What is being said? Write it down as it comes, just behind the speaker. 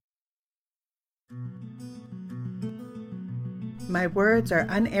My words are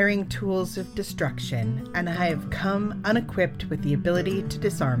unerring tools of destruction, and I have come unequipped with the ability to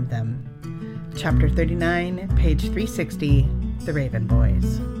disarm them. Chapter 39, page 360, The Raven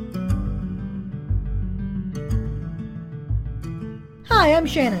Boys. Hi, I'm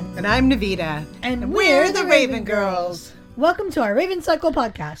Shannon. And I'm Navita. And we're the Raven Girls. Welcome to our Raven Cycle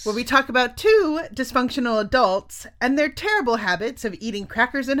podcast, Where we talk about two dysfunctional adults and their terrible habits of eating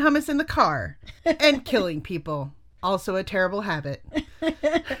crackers and hummus in the car and killing people. Also a terrible habit.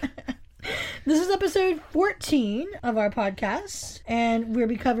 This is episode 14 of our podcast, and we'll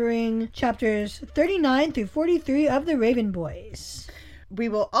be covering chapters 39 through 43 of The Raven Boys. We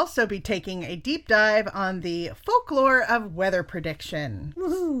will also be taking a deep dive on the folklore of weather prediction.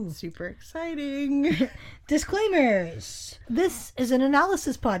 Woohoo! Super exciting. Disclaimers. This is an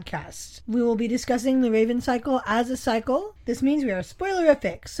analysis podcast. We will be discussing the Raven Cycle as a cycle. This means we are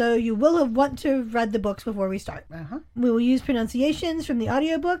spoilerific, so you will have want to have read the books before we start. We will use pronunciations from the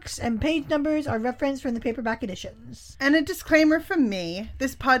audiobooks, and page numbers are referenced from the paperback editions. And a disclaimer from me,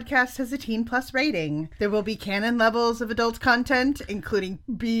 this podcast has a teen plus rating. There will be canon levels of adult content, including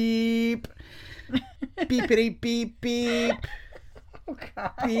beep, beepity beep beep, Oh,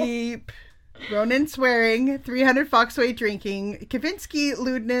 God. beep, Ronan swearing, 300 Foxway drinking, Kavinsky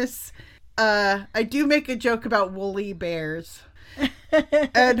lewdness. I do make a joke about woolly bears.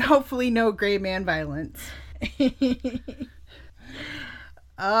 And hopefully no gray man violence.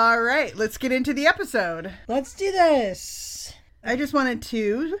 All right, let's get into the episode. Let's do this. I just wanted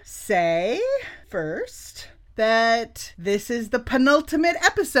to say first that this is the penultimate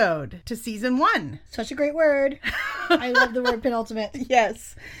episode to season 1. Such a great word. I love the word penultimate.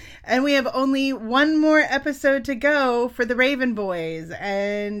 Yes. And we have only one more episode to go for the Raven Boys,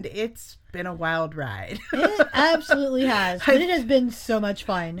 and it's been a wild ride. It absolutely has. But it has been so much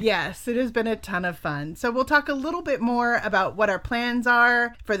fun. Yes, it has been a ton of fun. So we'll talk a little bit more about what our plans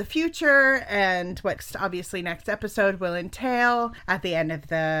are for the future and what obviously next episode will entail at the end of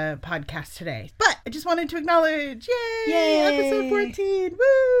the podcast today. But I just wanted to acknowledge, yay! Episode 14,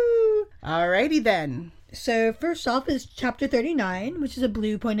 woo! Alrighty then. So first off is chapter 39, which is a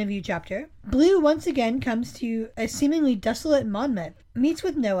Blue point of view chapter. Blue once again comes to a seemingly desolate Monmouth, meets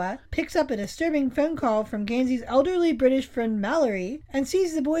with Noah, picks up a disturbing phone call from Gansey's elderly British friend Mallory, and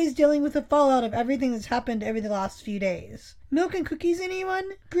sees the boys dealing with the fallout of everything that's happened over the last few days. Milk and cookies,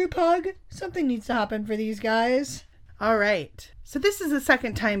 anyone? Group hug? Something needs to happen for these guys. All right. So this is the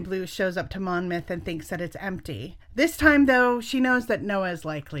second time Blue shows up to Monmouth and thinks that it's empty. This time, though, she knows that Noah is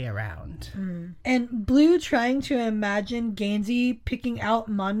likely around. And Blue trying to imagine Gansey picking out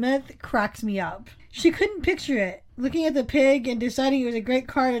Monmouth cracks me up. She couldn't picture it. Looking at the pig and deciding it was a great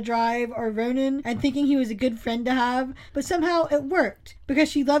car to drive, or Ronan and thinking he was a good friend to have, but somehow it worked because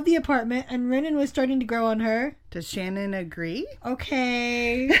she loved the apartment and Ronan was starting to grow on her. Does Shannon agree?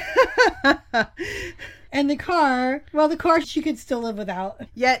 Okay. And the car, well, the car she could still live without.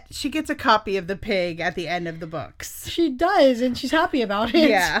 Yet she gets a copy of the pig at the end of the books. She does, and she's happy about it.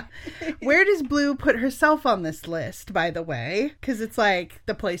 Yeah. Where does Blue put herself on this list, by the way? Because it's like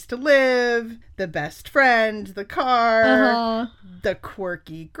the place to live, the best friend, the car, the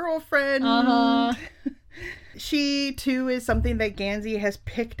quirky girlfriend. She, too, is something that Gansey has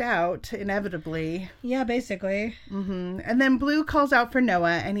picked out, inevitably. Yeah, basically. And then Blue calls out for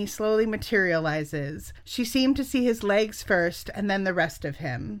Noah, and he slowly materializes. She seemed to see his legs first, and then the rest of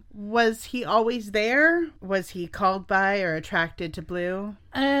him. Was he always there? Was he called by or attracted to Blue?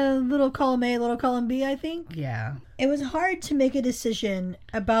 A little column A, little column B, I think. Yeah. It was hard to make a decision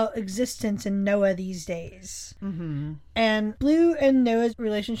about existence in Noah these days. And Blue and Noah's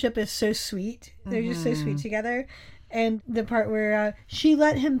relationship is so sweet. They're just so sweet together. And the part where she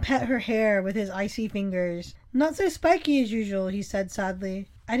let him pet her hair with his icy fingers. Not so spiky as usual, he said sadly.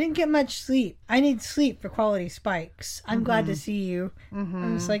 I didn't get much sleep. I need sleep for quality spikes. I'm glad to see you.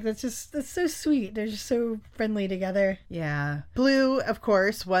 I'm just like, that's so sweet. They're just so friendly together. Yeah. Blue, of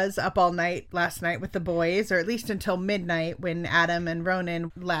course, was up all night last night with the boys, or at least until midnight when Adam and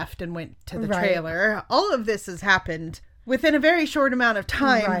Ronan left and went to the trailer. All of this has happened within a very short amount of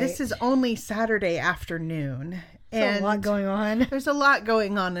time. This is only Saturday afternoon. There's a lot going on. There's a lot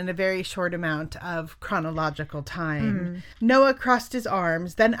going on in a very short amount of chronological time. Noah crossed his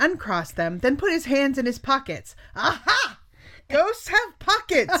arms, then uncrossed them, then put his hands in his pockets. Aha! Ghosts have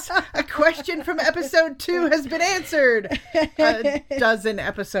pockets. A question from episode 2 has been answered. A dozen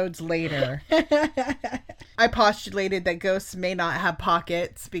episodes later. I postulated that ghosts may not have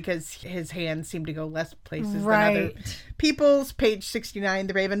pockets because his hands seem to go less places than other people's. Page 69,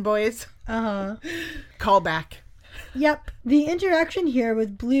 The Raven Boys. Call back. Yep. The interaction here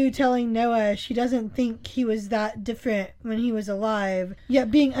with Blue telling Noah she doesn't think he was that different when he was alive,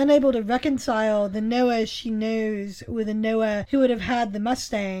 yet being unable to reconcile the Noah she knows with the Noah who would have had the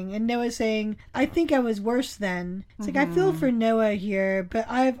Mustang, and Noah saying, I think I was worse then. It's like, I feel for Noah here, but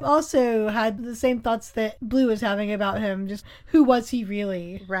I've also had the same thoughts that Blue was having about him. Just, who was he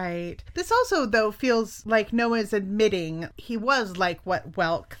really? Right. This also, though, feels like Noah's admitting he was like what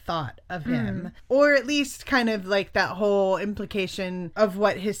Welk thought of him. Or at least kind of like that whole implication of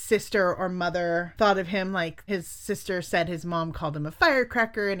what his sister or mother thought of him. Like his sister said his mom called him a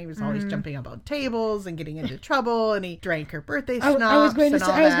firecracker and he was always jumping up on tables and getting into trouble, and he drank her birthday schnapps. I was going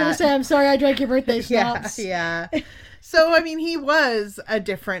to say, I'm sorry I drank your birthday schnapps. Yeah. So, I mean, he was a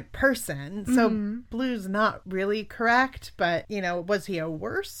different person. So Blue's not really correct, but, you know, was he a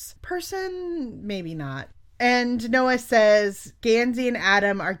worse person? Maybe not. And Noah says Gansey and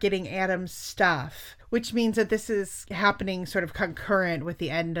Adam are getting Adam's stuff, which means that this is happening sort of concurrent with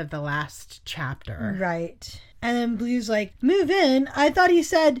the end of the last chapter. Right. And then Blue's like, move in. I thought he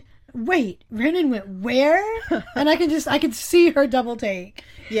said, wait, Ronan went where? And I could see her double take.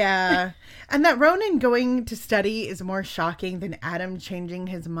 Yeah. And that Ronan going to study is more shocking than Adam changing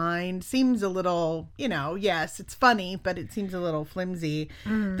his mind. Seems a little, you know, yes, it's funny, but it seems a little flimsy.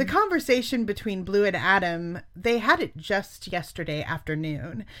 The conversation between Blue and Adam, they had it just yesterday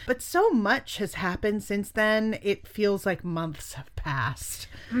afternoon. But so much has happened since then, it feels like months have passed.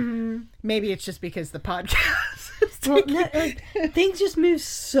 Maybe it's just because the podcast is things just move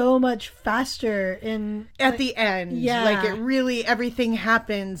so much faster at the end. Yeah. Like it really, everything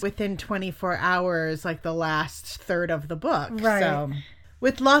happens within 24 hours, like the last third of the book. Right. So,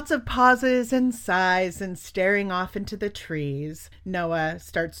 with lots of pauses and sighs and staring off into the trees, Noah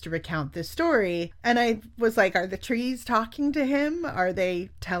starts to recount this story. And I was like, are the trees talking to him? Are they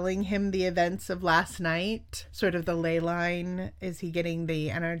telling him the events of last night? Sort of the ley line. Is he getting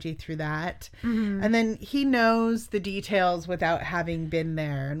the energy through that? And then he knows the details without having been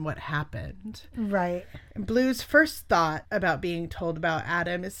there and what happened. Right. Blue's first thought about being told about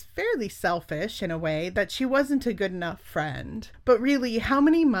Adam is fairly selfish in a way, that she wasn't a good enough friend. But really, how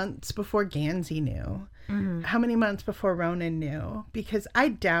many months before Gansey knew? How many months before Ronan knew? Because I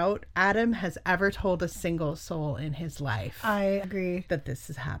doubt Adam has ever told a single soul in his life. I agree. That this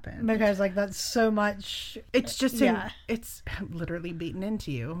has happened. Because, like, that's so much... It's just, it's literally beaten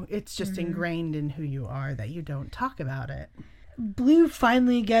into you. It's just ingrained in who you are that you don't talk about it. Blue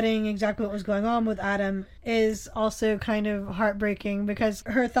finally getting exactly what was going on with Adam is also kind of heartbreaking, because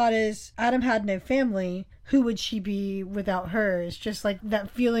her thought is, Adam had no family. Who would she be without her? It's just like that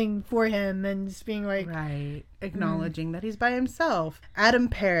feeling for him and just being like... Right. Acknowledging that he's by himself. Adam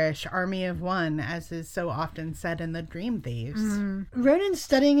Parrish, Army of One, as is so often said in The Dream Thieves. Ronan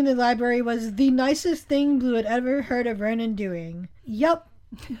studying in the library was the nicest thing Blue had ever heard of Ronan doing. Yup.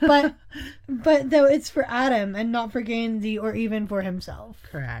 But though it's for Adam and not for Gansey or even for himself.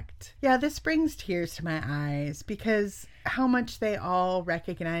 Correct. Yeah, this brings tears to my eyes because how much they all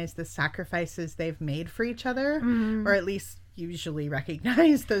recognize the sacrifices they've made for each other, or at least usually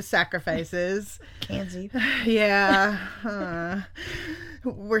recognize those sacrifices. Gansey. Yeah.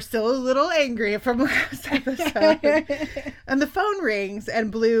 We're still a little angry from last episode. And the phone rings,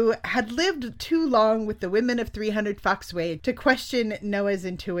 and Blue had lived too long with the women of 300 Foxway to question Noah's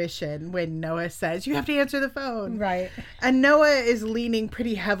intuition when Noah says, you have to answer the phone. Right. And Noah is leaning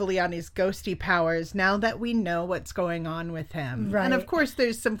pretty heavily on his ghosty powers now that we know what's going on with him. Right. And of course,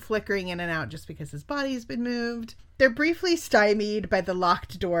 there's some flickering in and out just because his body's been moved. They're briefly stymied by the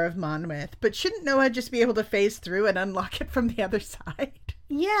locked door of Monmouth, but shouldn't Noah just be able to phase through and unlock it from the other side?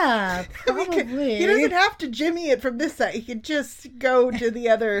 Yeah, probably. He doesn't have to jimmy it from this side. He could just go to the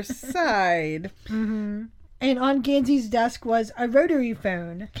other side. And on Gansey's desk was a rotary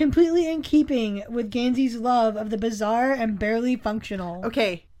phone, completely in keeping with Gansey's love of the bizarre and barely functional.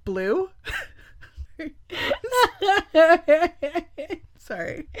 Okay, Blue?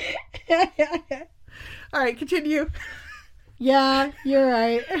 Sorry. All right, continue. Yeah, you're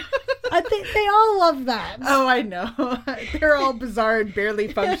right. I think they all love that. Oh, I know. They're all bizarre and barely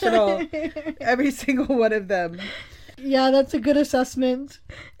functional. Every single one of them. Yeah, that's a good assessment.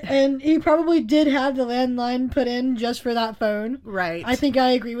 And he probably did have the landline put in just for that phone. Right. I think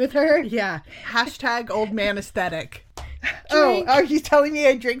I agree with her. Yeah. Hashtag old man aesthetic. Oh, are you telling me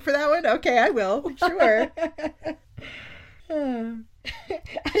I drink for that one? Okay, I will. Sure.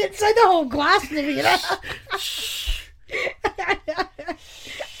 I didn't say the whole glass, Navita. Shh.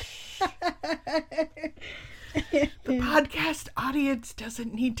 The podcast audience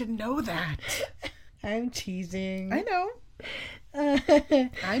doesn't need to know that. I'm teasing. I know.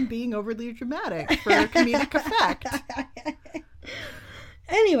 I'm being overly dramatic for comedic effect.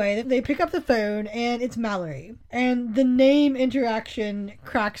 Anyway, they pick up the phone, and it's Mallory. And the name interaction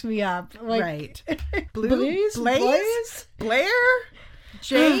cracks me up. Like, right. Blaze? Blair?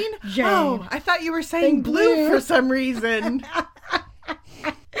 Jane? Jane. Oh, I thought you were saying Blue for some reason.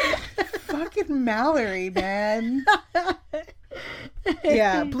 Fucking Mallory, man.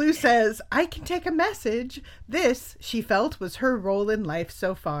 Yeah, Blue says, I can take a message. This, she felt, was her role in life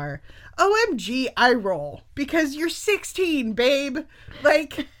so far. OMG, I roll. Because you're 16, babe.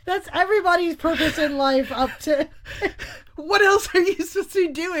 Like, that's everybody's purpose in life up to... What else are you supposed to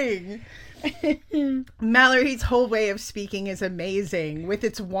be doing? Mallory's whole way of speaking is amazing, with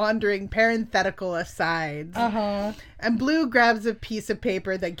its wandering parenthetical asides. And Blue grabs a piece of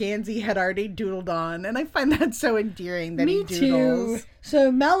paper that Gansey had already doodled on, and I find that so endearing that he doodles. Too.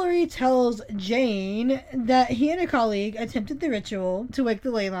 So Mallory tells Jane that he and a colleague attempted the ritual to wake the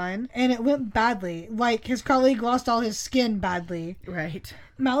ley line, and it went badly. Like, his colleague lost all his skin badly. Right.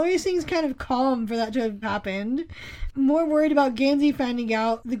 Mallory seems kind of calm for that to have happened. More worried about Gansey finding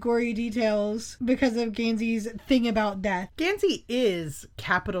out the gory details because of Gansey's thing about death. Gansey is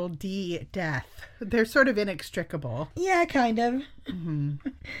capital D death. They're sort of inextricable. Yeah, kind of.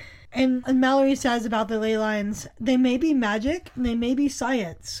 And Mallory says about the ley lines, they may be magic, they may be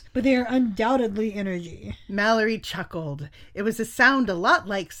science, but they are undoubtedly energy. Mallory chuckled. It was a sound a lot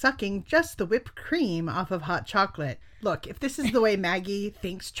like sucking just the whipped cream off of hot chocolate. Look, if this is the way Maggie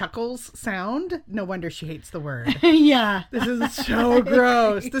thinks chuckles sound, no wonder she hates the word. Yeah. This is so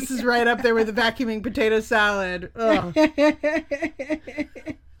gross. This is right up there with the vacuuming potato salad. Ugh.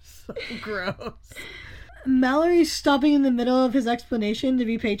 So gross. Mallory's stopping in the middle of his explanation to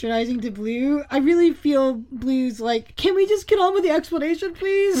be patronizing to Blue. I really feel Blue's like, can we just get on with the explanation,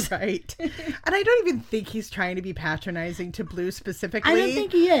 please? Right. And I don't even think he's trying to be patronizing to Blue specifically. I don't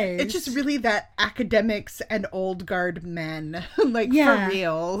think he is. It's just really that academics and old guard men. Like, yeah. for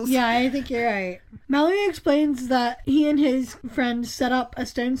reals. Yeah, I think you're right. Mallory explains that he and his friend set up a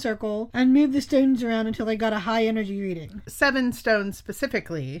stone circle and moved the stones around until they got a high energy reading. 7 stones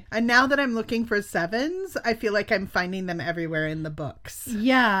specifically. And now that I'm looking for 7s, I feel like I'm finding them everywhere in the books.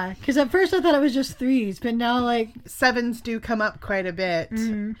 Yeah, because at first I thought it was just 3s, but now, like... 7s do come up quite a bit.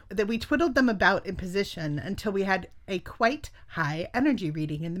 That we twiddled them about in position until we had a quite high energy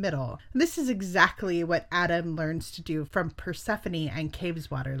reading in the middle. This is exactly what Adam learns to do from Persephone and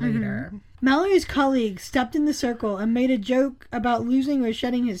Caveswater later. Mallory's colleague stepped in the circle and made a joke about losing or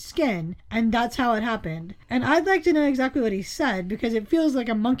shedding his skin, and that's how it happened. And I'd like to know exactly what he said, because it feels like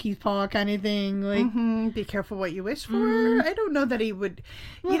a monkey's paw kind of thing. Like, be careful what you wish for. I don't know that he would...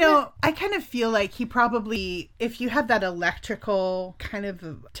 You know, I kind of feel like he probably... If you have that electrical kind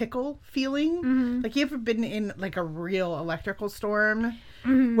of tickle feeling, like you ever been in like a real electrical storm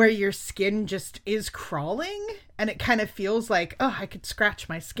where your skin just is crawling and it kind of feels like, oh, I could scratch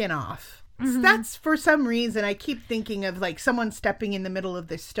my skin off. So that's, for some reason, I keep thinking of like someone stepping in the middle of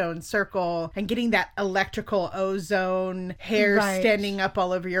this stone circle and getting that electrical ozone hair standing up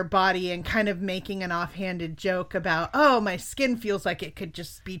all over your body and kind of making an offhanded joke about, oh, my skin feels like it could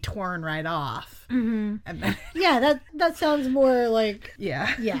just be torn right off. And then, yeah, that sounds more like...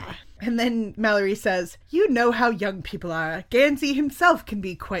 Yeah. And then Mallory says, you know how young people are. Gansey himself can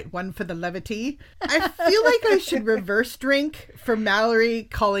be quite one for the levity. I feel like I should reverse drink for Mallory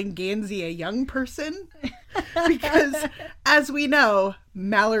calling Gansey a young person. Because, as we know,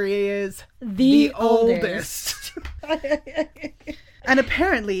 Mallory is the oldest. And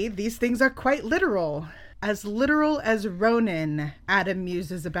apparently, these things are quite literal. As literal as Ronan, Adam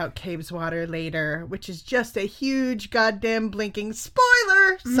muses about Caveswater later, which is just a huge goddamn blinking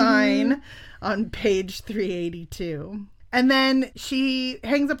spoiler sign on page 382. And then she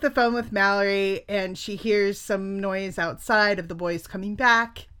hangs up the phone with Mallory and she hears some noise outside of the boys coming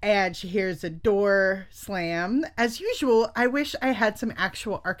back. And she hears a door slam. As usual, I wish I had some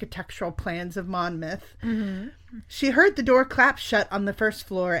actual architectural plans of Monmouth. She heard the door clap shut on the first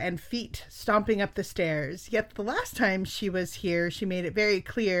floor and feet stomping up the stairs. Yet the last time she was here, she made it very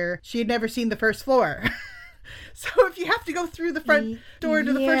clear she had never seen the first floor. So if you have to go through the front door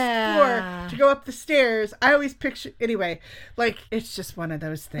to the first floor to go up the stairs, I always picture... Anyway, like, it's just one of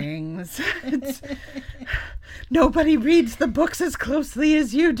those things. Nobody reads the books as closely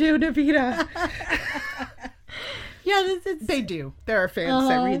as you do, Navita. Yeah, they do. There are fans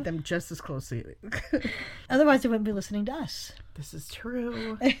that read them just as closely. Otherwise, they wouldn't be listening to us. This is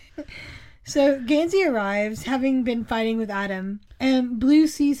true. So Gansey arrives, having been fighting with Adam, and Blue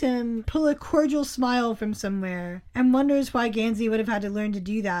sees him pull a cordial smile from somewhere and wonders why Gansey would have had to learn to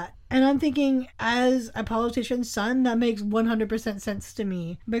do that. And I'm thinking, as a politician's son, that makes 100% sense to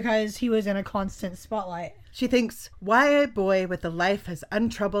me because he was in a constant spotlight. She thinks, why a boy with a life as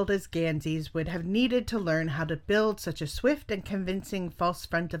untroubled as Gansey's would have needed to learn how to build such a swift and convincing false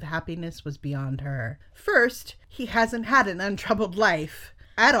front of happiness was beyond her. First, he hasn't had an untroubled life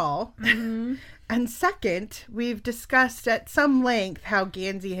at all. Mm-hmm. And second, we've discussed at some length how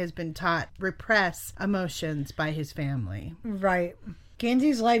Gansey has been taught repress emotions by his family. Right.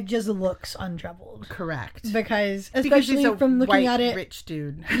 Gansey's life just looks untroubled. Correct. Because especially he's a from looking white, at it, rich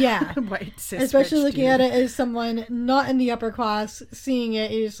dude. Yeah. White cis especially rich looking dude. at it as someone not in the upper class, seeing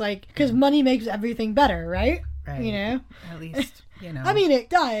it is like, because money makes everything better, right? Right. You know? At least, you know. I mean, it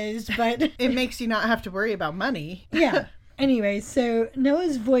does, but it makes you not have to worry about money. Yeah. Anyway, so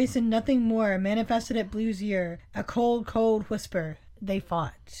Noah's voice and nothing more manifested at Blue's ear. A cold, cold whisper. They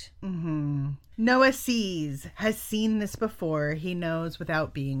fought. Mm-hmm. Noah has seen this before. He knows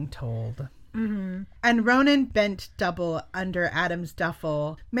without being told. Mm-hmm. And Ronan bent double under Adam's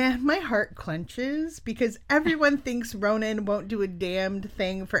duffel. Man, my heart clenches because everyone thinks Ronan won't do a damned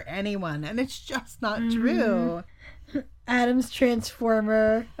thing for anyone, and it's just not true. Adam's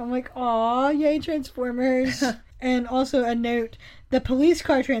Transformer. I'm like, aw, yay, Transformers. And also a note, the police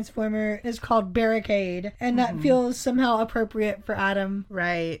car Transformer is called Barricade, and that feels somehow appropriate for Adam.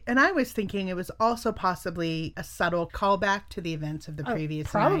 Right. And I was thinking it was also possibly a subtle callback to the events of the previous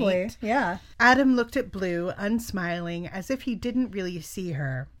probably, night. yeah. Adam looked at Blue, unsmiling, as if he didn't really see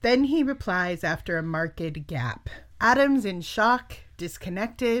her. Then he replies after a marked gap. Adam's in shock,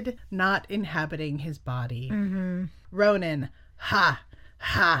 disconnected, not inhabiting his body. Mm-hmm. Ronan, ha,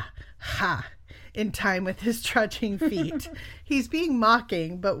 ha, ha, in time with his trudging feet. He's being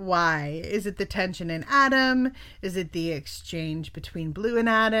mocking, but why? Is it the tension in Adam? Is it the exchange between Blue and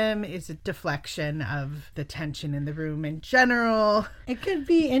Adam? Is it deflection of the tension in the room in general? It could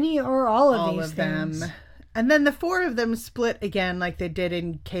be any or all of these them. things. And then the four of them split again like they did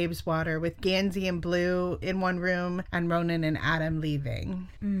in Cave's Water, with Gansey and Blue in one room and Ronan and Adam leaving.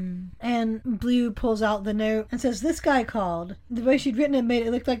 And Blue pulls out the note and says, this guy called. The way she'd written it made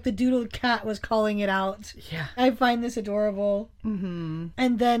it look like the doodled cat was calling it out. Yeah. I find this adorable. Mm-hmm.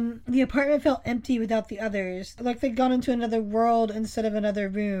 And then the apartment felt empty without the others, like they'd gone into another world instead of another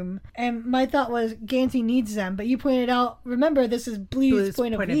room. And my thought was, Gansey needs them, but you pointed out, remember, this is Blue's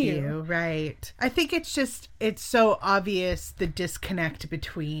point of view. Right. I think it's so obvious the disconnect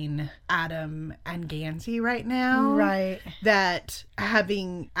between Adam and Gansey right now. Right. That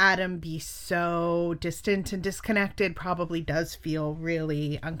having Adam be so distant and disconnected probably does feel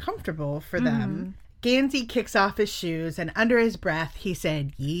really uncomfortable for them. Gansey kicks off his shoes and under his breath he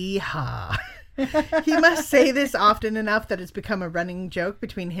said, "Yeehaw." He must say this often enough that it's become a running joke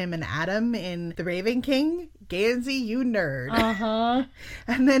between him and Adam in The Raven King. Gansey, you nerd. Uh-huh.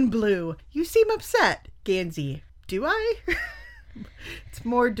 And then Blue, you seem upset. Gansey, do I? It's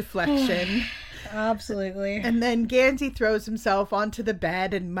more deflection. Absolutely. And then Gansey throws himself onto the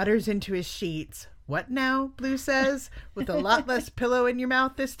bed and mutters into his sheets. What now? Blue says, with a lot less pillow in your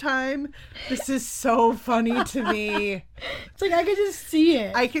mouth this time. This is so funny to me. It's like I could just see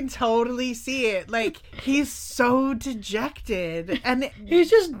it. I can totally see it. Like, he's so dejected. And he's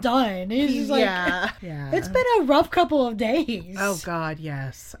just done. He's just like, yeah. It's been a rough couple of days. Oh, God,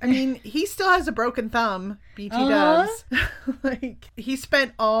 yes. I mean, he still has a broken thumb. BT does. Like, he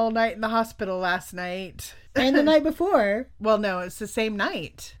spent all night in the hospital last night. And the night before. Well, no, it's the same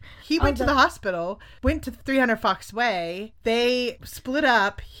night. He went to the hospital, went to 300 Fox Way. They split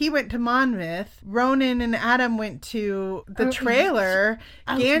up. He went to Monmouth. Ronan and Adam went to the trailer.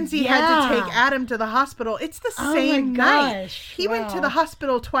 Gansey had to take Adam to the hospital. It's the same night. He went to the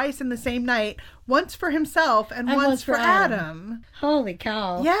hospital twice in the same night. Once for himself and once for Adam. Holy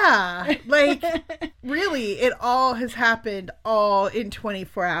cow. Yeah. Like, really, it all has happened all in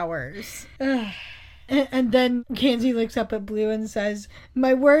 24 hours. And then Gansey looks up at Blue and says,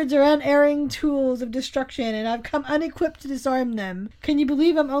 my words are unerring tools of destruction, and I've come unequipped to disarm them. Can you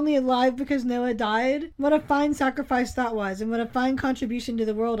believe I'm only alive because Noah died? What a fine sacrifice that was, and what a fine contribution to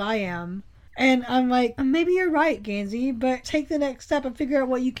the world I am. And I'm like, maybe you're right, Gansey, but take the next step and figure out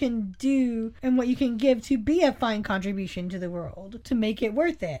what you can do and what you can give to be a fine contribution to the world, to make it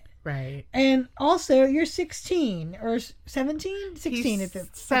worth it. Right. And also, you're 16 or 17? 16 at this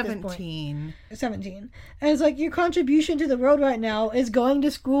 17. 17. And it's like, your contribution to the world right now is going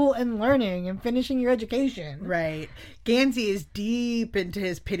to school and learning and finishing your education. Right. Gansey is deep into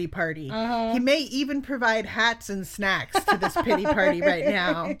his pity party. He may even provide hats and snacks to this pity party right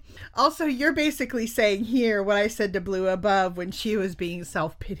now. Also, you're basically saying here what I said to Blue above when she was being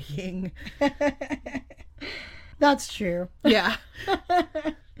self-pitying. That's true. Yeah.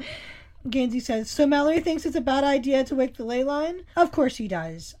 Gansey says, so Mallory thinks it's a bad idea to wake the ley line? Of course he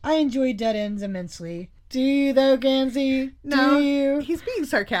does. I enjoy dead ends immensely. Do you, though, Gansey? No, Do you? he's being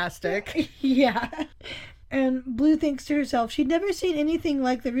sarcastic. Yeah. And Blue thinks to herself she'd never seen anything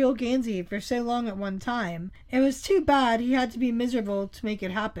like the real Gansey for so long at one time. It was too bad he had to be miserable to make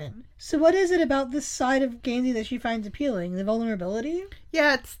it happen. So what is it about this side of Gansey that she finds appealing? The vulnerability?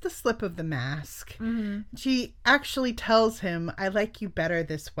 Yeah, it's the slip of the mask. Mm-hmm. She actually tells him, I like you better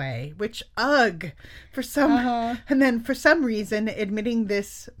this way, which, ugh, and then for some reason, admitting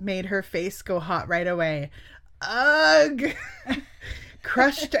this made her face go hot right away. Ugh!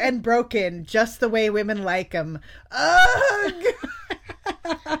 Crushed and broken, just the way women like them. Ugh!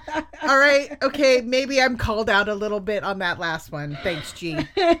 All right, okay, maybe I'm called out a little bit on that last one. Thanks, G.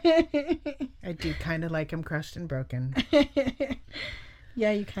 I do kind of like him crushed and broken.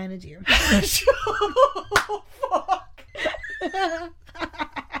 Yeah, you kind of do. Oh, fuck.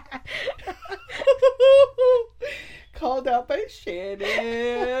 Called out by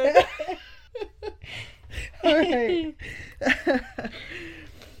Shannon. All right.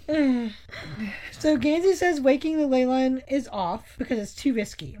 So Gansey says waking the ley line is off because it's too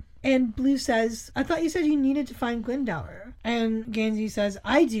risky. And Blue says, I thought you said you needed to find Glendower. And Gansey says,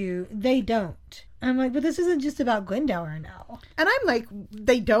 I do. They don't. I'm like, but this isn't just about Glendower now. And I'm like,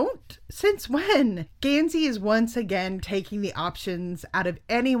 they don't? Since when? Gansey is once again taking the options out of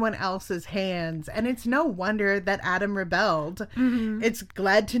anyone else's hands, and it's no wonder that Adam rebelled. Mm-hmm. It's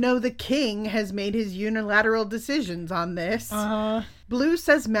glad to know the king has made his unilateral decisions on this. Blue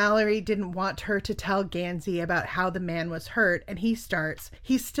says Mallory didn't want her to tell Gansey about how the man was hurt, and he starts,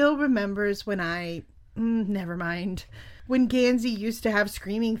 he still remembers when never mind. When Gansey used to have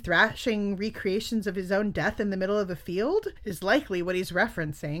screaming, thrashing recreations of his own death in the middle of a field is likely what he's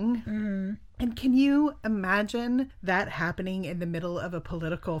referencing. Mm-hmm. And can you imagine that happening in the middle of a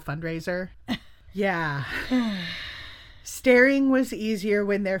political fundraiser? Yeah. Staring was easier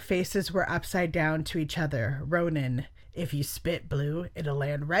when their faces were upside down to each other. Ronan, if you spit, Blue, it'll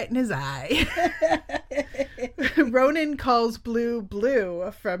land right in his eye. Ronan calls Blue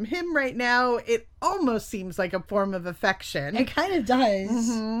Blue. From him right now, it almost seems like a form of affection. It kind of does.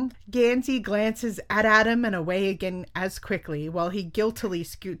 Mm-hmm. Gansey glances at Adam and away again as quickly, while he guiltily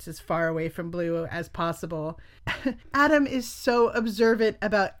scoots as far away from Blue as possible. Adam is so observant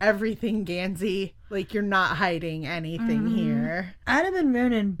about everything, Gansey. Like, you're not hiding anything here. Adam and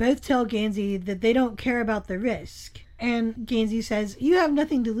Ronan both tell Gansey that they don't care about the risk. And Gansey says, you have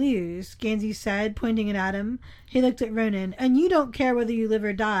nothing to lose, Gansey said, pointing at Adam. He looked at Ronan, and you don't care whether you live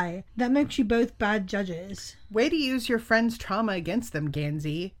or die. That makes you both bad judges. Way to use your friend's trauma against them,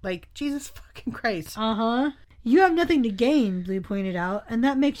 Gansey. Like, Jesus fucking Christ. You have nothing to gain, Blue pointed out, and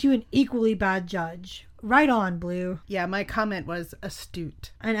that makes you an equally bad judge. Right on, Blue. Yeah, my comment was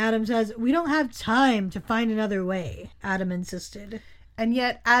astute. And Adam says, we don't have time to find another way, Adam insisted. And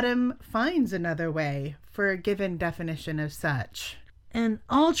yet Adam finds another way for a given definition of such. And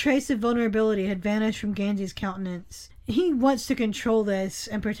all trace of vulnerability had vanished from Gansey's countenance. He wants to control this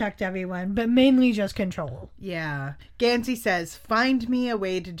and protect everyone, but mainly just control. Yeah. Gansey says, find me a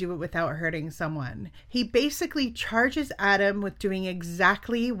way to do it without hurting someone. He basically charges Adam with doing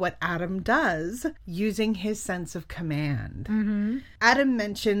exactly what Adam does, using his sense of command. Mm-hmm. Adam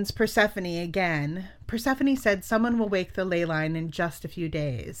mentions Persephone again. Persephone said someone will wake the ley line in just a few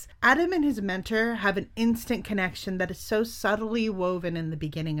days. Adam and his mentor have an instant connection that is so subtly woven in the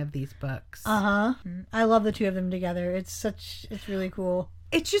beginning of these books. I love the two of them together. It's really cool.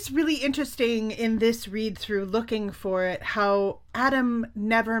 It's just really interesting in this read through looking for it, how Adam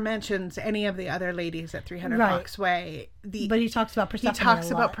never mentions any of the other ladies at 300 Fox Way. But he talks about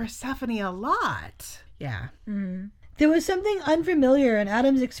Persephone about Persephone a lot. Yeah. Mm-hmm. There was something unfamiliar in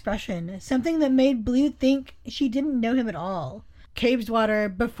Adam's expression, something that made Blue think she didn't know him at all.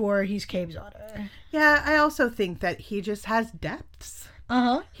 Cabeswater before he's Cabeswater. Yeah, I also think that he just has depths.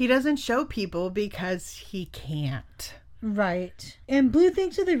 He doesn't show people because he can't. Right. And Blue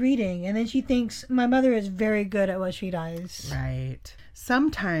thinks of the reading, and then she thinks, my mother is very good at what she does. Right.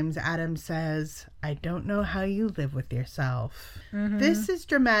 Sometimes Adam says, I don't know how you live with yourself. Mm-hmm. This is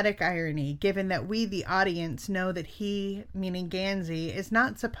dramatic irony, given that we, the audience, know that he, meaning Gansey, is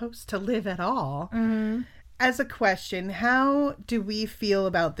not supposed to live at all. Mm-hmm. As a question, how do we feel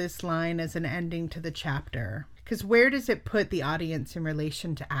about this line as an ending to the chapter? Because where does it put the audience in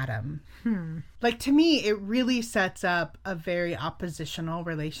relation to Adam? Like, to me, it really sets up a very oppositional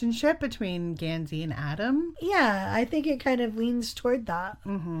relationship between Gansey and Adam. Yeah, I think it kind of leans toward that.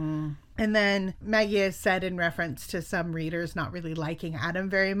 And then Maggie has said in reference to some readers not really liking Adam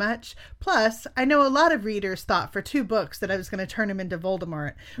very much. Plus, I know a lot of readers thought for 2 books that I was going to turn him into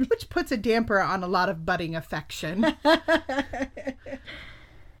Voldemort, which puts a damper on a lot of budding affection.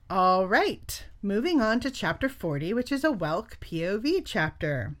 All right, moving on to chapter 40, which is a Welk POV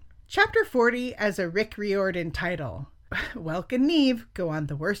chapter. Chapter 40 as a Rick Riordan title. Welk and Neve go on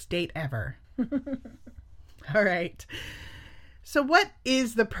the worst date ever. All right. So what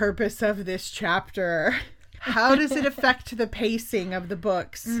is the purpose of this chapter? How does it affect the pacing of the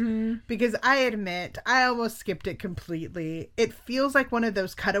books? Because I admit, I almost skipped it completely. It feels like one of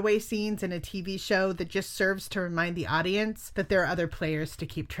those cutaway scenes in a TV show that just serves to remind the audience that there are other players to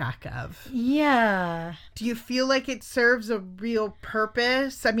keep track of. Yeah. Do you feel like it serves a real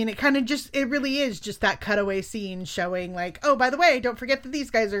purpose? I mean, it really is just that cutaway scene showing like, oh, by the way, don't forget that these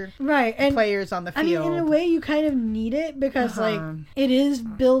guys are right. And players on the field. I mean, in a way, you kind of need it because like it is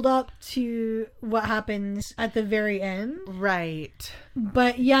build up to what happens at the very end. Right.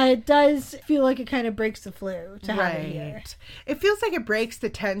 But yeah, it does feel like it kind of breaks the flow to have it here. It feels like it breaks the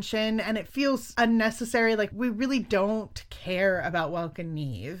tension and it feels unnecessary. Like we really don't care about Welk and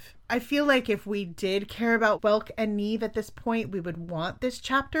Neve. I feel like if we did care about Welk and Neve at this point, we would want this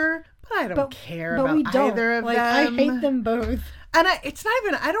chapter. But I don't care about either of them. I hate them both. And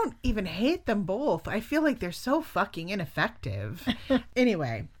I don't even hate them both. I feel like they're so fucking ineffective.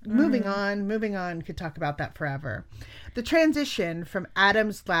 Anyway, moving on, could talk about that forever. The transition from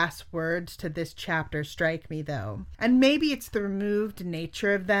Adam's last words to this chapter strike me though. And maybe it's the removed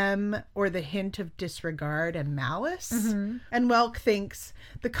nature of them or the hint of disregard and malice. And Welk thinks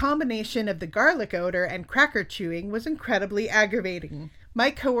the combination of the garlic odor and cracker chewing was incredibly aggravating. My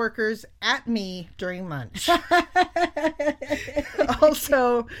coworkers at me during lunch.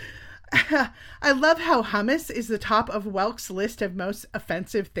 Also, I love how hummus is the top of Welk's list of most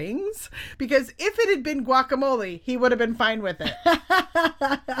offensive things, because if it had been guacamole, he would have been fine with it.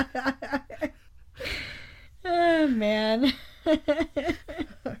 Oh, man.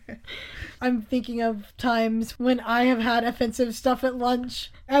 I'm thinking of times when I have had offensive stuff at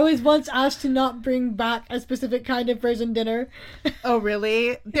lunch. I was once asked to not bring back a specific kind of frozen dinner. Oh,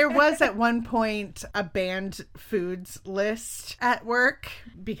 really? There was at one point a banned foods list at work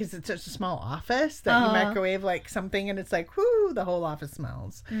because it's such a small office that you microwave like something and it's like, whoo, the whole office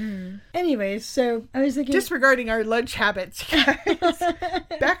smells. Anyways, so I was thinking... Disregarding our lunch habits, guys.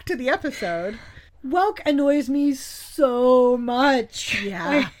 Back to the episode. Welk annoys me so much. Yeah.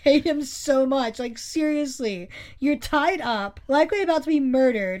 I hate him so much. Like, seriously. You're tied up, likely about to be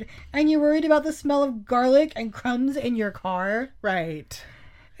murdered, and you're worried about the smell of garlic and crumbs in your car? Right.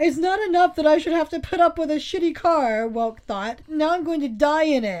 It's not enough that I should have to put up with a shitty car, Welk thought. Now I'm going to die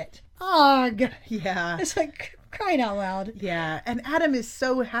in it. Ugh. Yeah. It's like... crying out loud. Yeah, and Adam is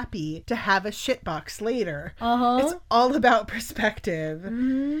so happy to have a shitbox later. It's all about perspective.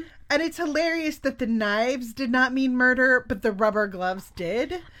 And it's hilarious that the knives did not mean murder, but the rubber gloves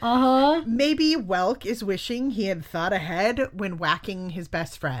did. Maybe Welk is wishing he had thought ahead when whacking his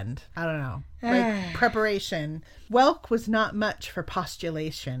best friend. I don't know. Like, preparation. Welk was not much for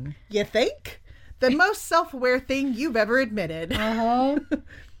postulation. You think? The most self-aware thing you've ever admitted.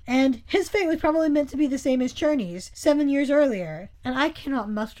 And his fate was probably meant to be the same as Churney's 7 years earlier. And I cannot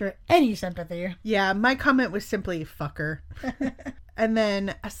muster any sympathy. Yeah, my comment was simply, fucker. And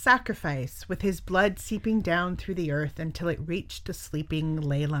then a sacrifice with his blood seeping down through the earth until it reached the sleeping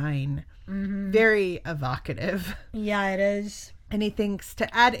Leyline. Very evocative. Yeah, it is. And he thinks,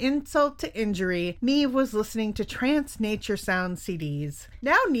 to add insult to injury, Neve was listening to trance nature sound CDs.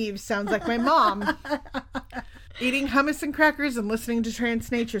 Now Neve sounds like my mom. Eating hummus and crackers and listening to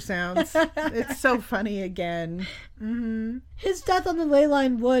trance nature sounds. It's so funny again. His death on the ley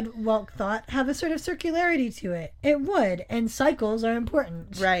line would, Welk thought, have a sort of circularity to it. It would, and cycles are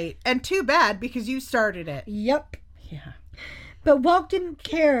important. Right. And too bad, because you started it. Yep. Yeah. But Welk didn't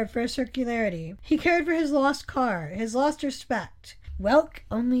care for circularity. He cared for his lost car, his lost respect. Welk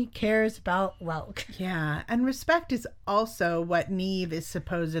only cares about Welk. Yeah, and respect is also what Neve is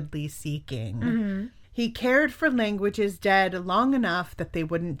supposedly seeking. He cared for languages dead long enough that they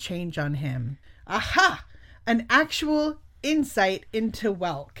wouldn't change on him. Aha! An actual insight into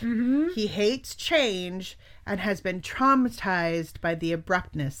Welk. He hates change and has been traumatized by the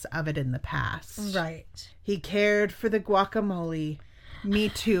abruptness of it in the past. Right. He cared for the guacamole. Me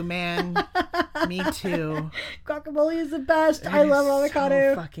too, man. Me too. Guacamole is the best. I love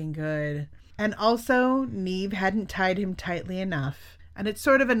avocado. So fucking good. And also, Neve hadn't tied him tightly enough. And it's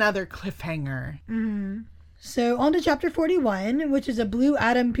sort of another cliffhanger. So on to chapter 41, which is a Blue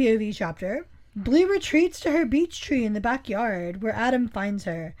Adam POV chapter. Blue retreats to her beech tree in the backyard, where Adam finds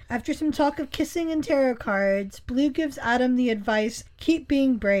her. After some talk of kissing and tarot cards, Blue gives Adam the advice, keep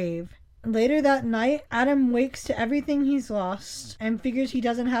being brave. Later that night, Adam wakes to everything he's lost and figures he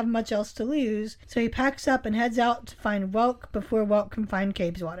doesn't have much else to lose, so he packs up and heads out to find Welk before Welk can find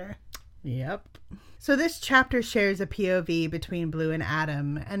Cabeswater. Yep. So this chapter shares a POV between Blue and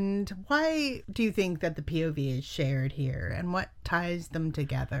Adam. And why do you think that the POV is shared here? And what ties them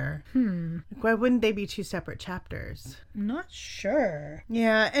together? Why wouldn't they be two separate chapters? I'm not sure.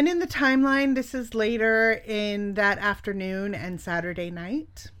 Yeah, and in the timeline, this is later in that afternoon and Saturday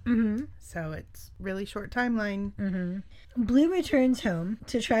night. So it's really short timeline. Blue returns home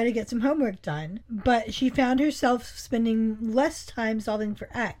to try to get some homework done, but she found herself spending less time solving for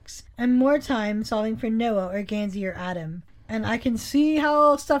X and more time solving for Noah or Gansey or Adam. And I can see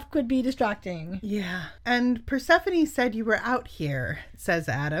how stuff could be distracting. Yeah. And Persephone said you were out here, says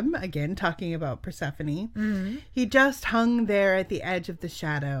Adam, again talking about Persephone. He just hung there at the edge of the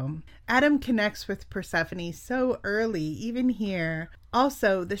shadow. Adam connects with Persephone so early, even here.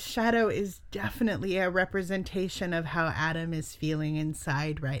 Also, the shadow is definitely a representation of how Adam is feeling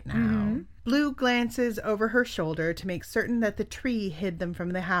inside right now. Blue glances over her shoulder to make certain that the tree hid them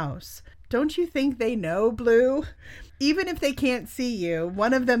from the house. Don't you think they know, Blue? Even if they can't see you,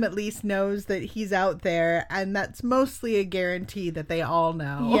 one of them at least knows that he's out there, and that's mostly a guarantee that they all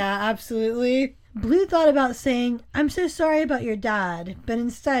know. Yeah, absolutely. Blue thought about saying, I'm so sorry about your dad, but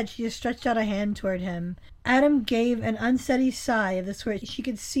instead she just stretched out a hand toward him. Adam gave an unsteady sigh of the sort she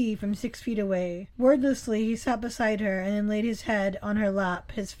could see from 6 feet away. Wordlessly, he sat beside her and then laid his head on her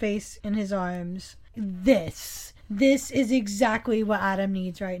lap, his face in his arms. This is exactly what Adam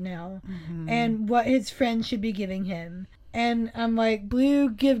needs right now, and what his friends should be giving him. And I'm like, Blue,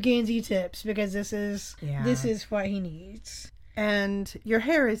 give Gansey tips, because this is what he needs. And your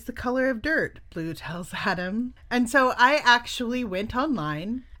hair is the color of dirt, Blue tells Adam. And so I actually went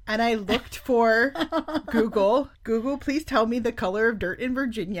online and I looked for Google, please tell me the color of dirt in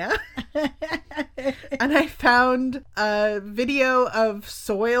Virginia. And I found a video of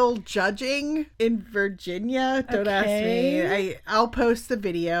soil judging in Virginia. Don't ask me. I'll post the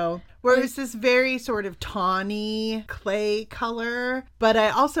video. Where it's this very sort of tawny clay color. But I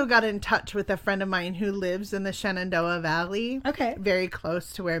also got in touch with a friend of mine who lives in the Shenandoah Valley. Okay. Very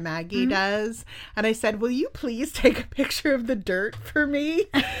close to where Maggie does. And I said, will you please take a picture of the dirt for me?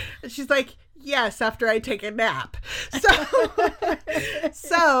 And she's like, yes, after I take a nap.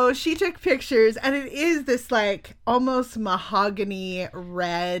 So she took pictures, and it is this like almost mahogany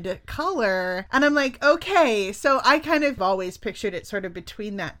red color. And I'm like, okay. So I kind of always pictured it sort of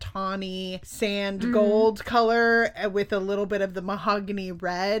between that tawny sand gold color with a little bit of the mahogany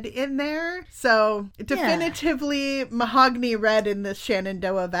red in there. So definitively mahogany red in the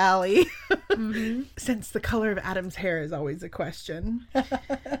Shenandoah Valley. Since the color of Adam's hair is always a question.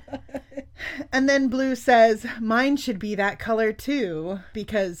 And then Blue says, mine should be that color too,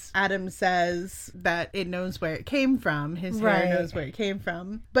 because Adam says that it knows where it came from. His hair knows where it came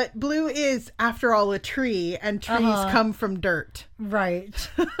from. But Blue is, after all, a tree, and trees come from dirt. Right.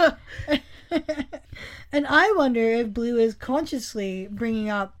 And I wonder if Blue is consciously bringing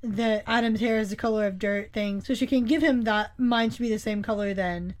up that Adam's hair is the color of dirt thing, so she can give him that mine should be the same color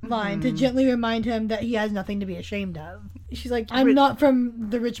then line to gently remind him that he has nothing to be ashamed of. She's like, I'm not from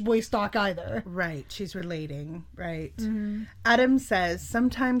the rich boy stock either. Right. She's relating. Right. Adam says,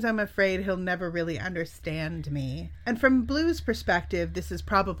 sometimes I'm afraid he'll never really understand me. And from Blue's perspective, this is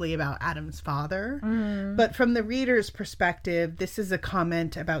probably about Adam's father. But from the reader's perspective, this is a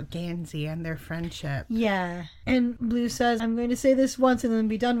comment about Gansey and their friendship. Yeah. And Blue says, I'm going to say this once and then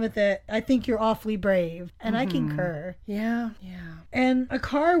be done with it. I think you're awfully brave. And I concur. Yeah. And a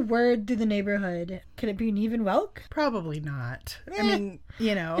car whirred through the neighborhood. Could it be Neve and Welk? Probably not. I mean,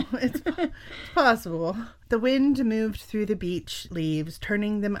 it's possible. The wind moved through the beech leaves,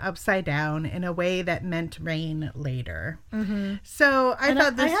 turning them upside down in a way that meant rain later. So I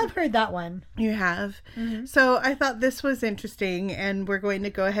have heard that one. You have? So I thought this was interesting, and we're going to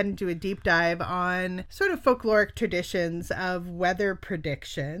go ahead and do a deep dive on sort of folkloric traditions of weather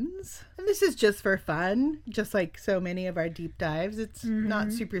predictions. And this is just for fun, just like so many of our deep dives. It's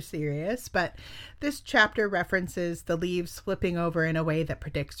not super serious, but this chapter references the leaves flipping over in a way that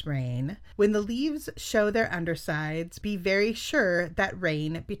predicts rain. When the leaves show their undersides, be very sure that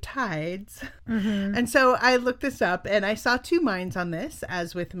rain betides. And so I looked this up, and I saw two minds on this,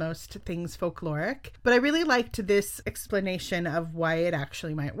 as with most things folkloric, but I really liked this explanation of why it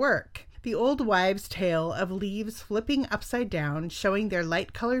actually might work. The old wives' tale of leaves flipping upside down, showing their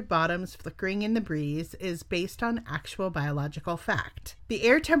light-colored bottoms flickering in the breeze, is based on actual biological fact. The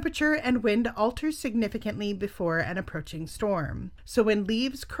air temperature and wind alters significantly before an approaching storm. So when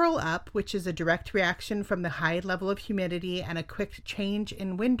leaves curl up, which is a direct reaction from the high level of humidity and a quick change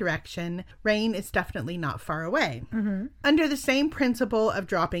in wind direction, rain is definitely not far away. Under the same principle of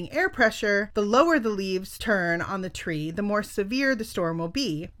dropping air pressure, the lower the leaves turn on the tree, the more severe the storm will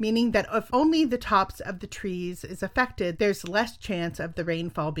be, meaning that if only the tops of the trees is affected, there's less chance of the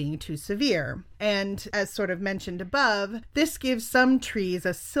rainfall being too severe. And as sort of mentioned above, this gives some trees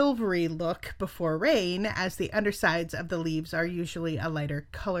a silvery look before rain, as the undersides of the leaves are usually a lighter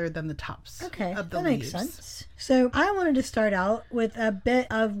color than the tops of the that leaves. Makes sense. So I wanted to start out with a bit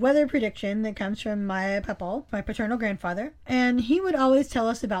of weather prediction that comes from my papa, my paternal grandfather, and he would always tell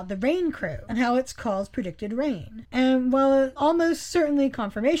us about the rain crow and how its calls predicted rain. And while it almost certainly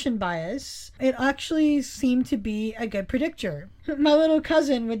confirmation bias, it actually seemed to be a good predictor. My little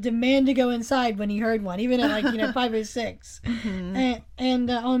cousin would demand to go inside when he heard one, even at 5 or 6.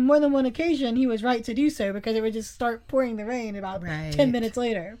 And on more than one occasion, he was right to do so because it would just start pouring the rain about 10 minutes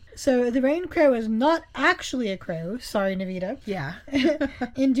later. So the rain crow is not actually a crow. Sorry, Navita. Yeah.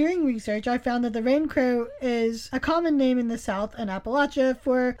 In doing research, I found that the rain crow is a common name in the South and Appalachia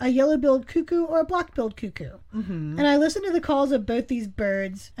for a yellow-billed cuckoo or a black-billed cuckoo. And I listened to the calls of both these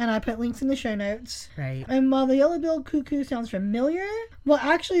birds, and I put links in the show notes. Right. And while the yellow-billed cuckoo sounds familiar, what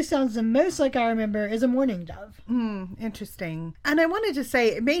actually sounds the most like I remember is a mourning dove. Interesting. And I wanted to say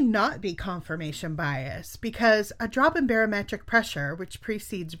it may not be confirmation bias, because a drop in barometric pressure, which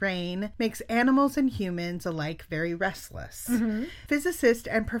precedes rain, makes animals and humans alike very restless. Physicist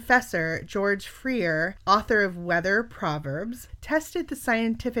and professor George Freer, author of Weather Proverbs, tested the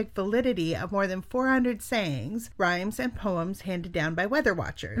scientific validity of more than 400 sayings, rhymes, and poems handed down by weather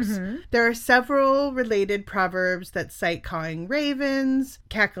watchers. There are several related proverbs that cite cawing ravens,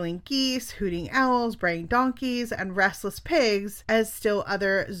 cackling geese, hooting owls, braying donkeys, and restless pigs as still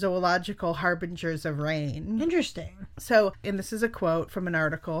other zoological harbingers of rain. Interesting. So, and this is a quote from an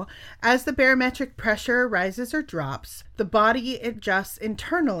article, as the barometric pressure rises or drops, the body adjusts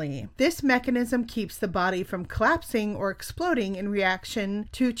internally. This mechanism keeps the body from collapsing or exploding in reaction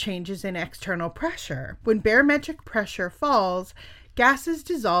to changes in external pressure. When barometric pressure falls, gases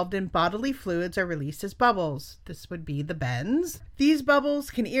dissolved in bodily fluids are released as bubbles. This would be the bends. These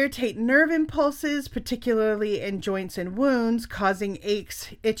bubbles can irritate nerve impulses, particularly in joints and wounds, causing aches,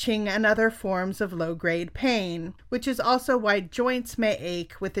 itching, and other forms of low-grade pain, which is also why joints may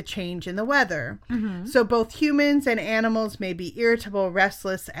ache with the change in the weather. So both humans and animals may be irritable,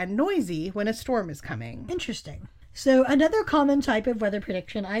 restless, and noisy when a storm is coming. Interesting. So another common type of weather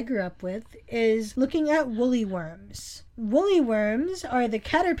prediction I grew up with is looking at woolly worms. Woolly worms are the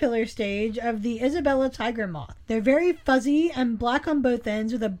caterpillar stage of the Isabella tiger moth. They're very fuzzy and black on both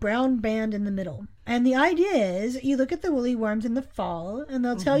ends with a brown band in the middle. And the idea is you look at the woolly worms in the fall and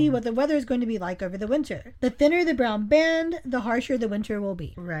they'll tell you what the weather is going to be like over the winter. The thinner the brown band, the harsher the winter will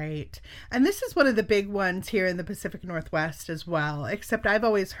be. Right. And this is one of the big ones here in the Pacific Northwest as well, except I've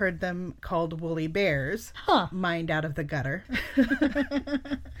always heard them called woolly bears. Mind out of the gutter.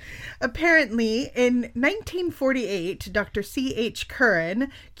 Apparently, in 1948, Dr. C.H.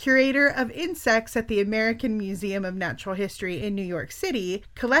 Curran, curator of insects at the American Museum of Natural History in New York City,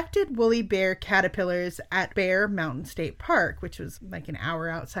 collected woolly bear caterpillars at Bear Mountain State Park, which was like an hour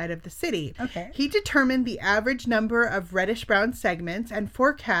outside of the city. Okay. He determined the average number of reddish-brown segments and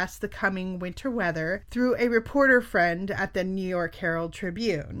forecast the coming winter weather through a reporter friend at the New York Herald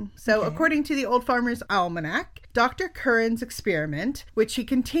Tribune. So, according to the Old Farmer's Almanac, Dr. Curran's experiment, which he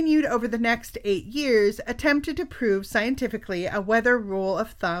continued over the next 8 years, attempted to prove scientifically a weather rule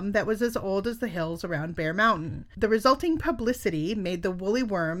of thumb that was as old as the hills around Bear Mountain. The resulting publicity made the woolly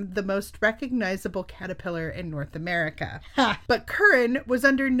worm the most recognizable caterpillar in North America. But Curran was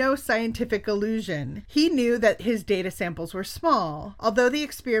under no scientific illusion. He knew that his data samples were small. Although the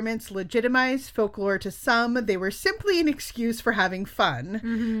experiments legitimized folklore to some, they were simply an excuse for having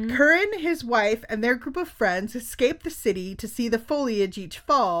fun. Curran, his wife, and their group of friends escaped the city to see the foliage each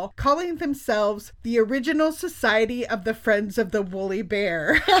fall, calling themselves the Original Society of the Friends of the Woolly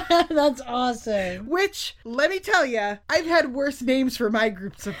Bear. That's awesome. Which, let me tell you, I've had worse names for my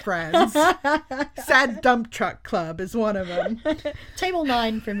groups of friends. Sad Dump Truck Club is one of them. Table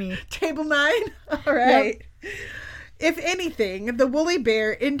 9 for me. Table 9? All right. Yep. If anything, the woolly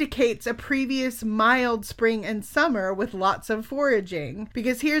bear indicates a previous mild spring and summer with lots of foraging.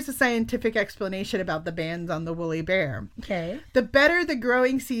 Because here's a scientific explanation about the bands on the woolly bear. Okay. The better the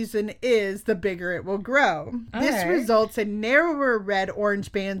growing season is, the bigger it will grow. This right. results in narrower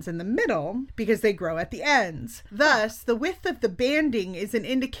red-orange bands in the middle because they grow at the ends. Thus, the width of the banding is an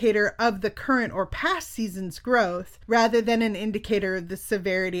indicator of the current or past season's growth rather than an indicator of the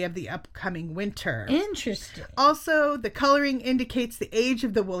severity of the upcoming winter. Interesting. Also, the coloring indicates the age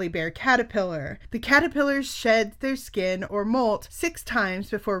of the woolly bear caterpillar. The caterpillars shed their skin or molt 6 times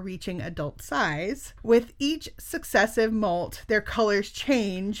before reaching adult size. With each successive molt, their colors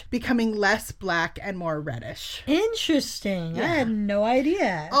change, becoming less black and more reddish. Interesting. Yeah. I had no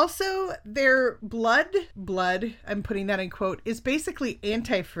idea. Also, their blood, I'm putting that in quote, is basically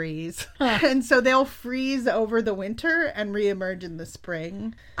antifreeze. And so they'll freeze over the winter and reemerge in the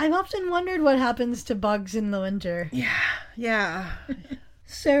spring. I've often wondered what happens to bugs in the winter. Yeah.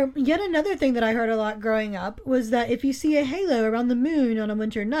 So, yet another thing that I heard a lot growing up was that if you see a halo around the moon on a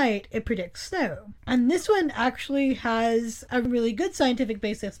winter night, it predicts snow. And this one actually has a really good scientific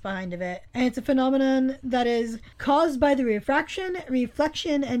basis behind of it. And it's a phenomenon that is caused by the refraction,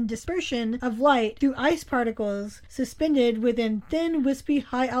 reflection, and dispersion of light through ice particles suspended within thin, wispy,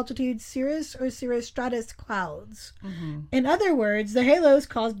 high-altitude cirrus or cirrostratus clouds. Mm-hmm. In other words, the halo is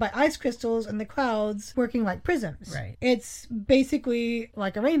caused by ice crystals in the clouds working like prisms. Right. It's basically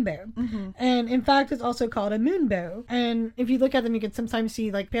like a rainbow. Mm-hmm. And in fact, it's also called a moonbow. And if you look at them, you can sometimes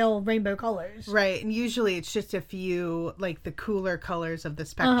see like pale rainbow colors. Right. And usually it's just a few, like the cooler colors of the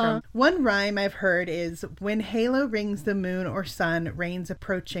spectrum. One rhyme I've heard is, when halo rings the moon or sun, rain's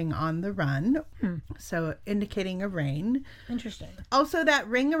approaching on the run. So indicating a rain. Interesting. Also, that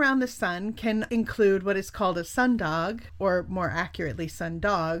ring around the sun can include what is called a sundog, or more accurately,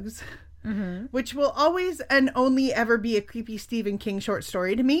 sundogs. Mm-hmm. Which will always and only ever be a creepy Stephen King short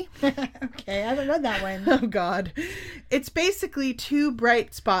story to me. Okay, I haven't read that one. Oh, God. It's basically 2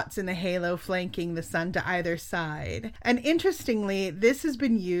 bright spots in the halo flanking the sun to either side. And interestingly, this has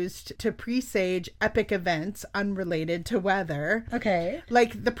been used to presage epic events unrelated to weather. Okay.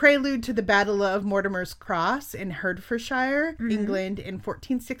 Like the prelude to the Battle of Mortimer's Cross in Hertfordshire, England in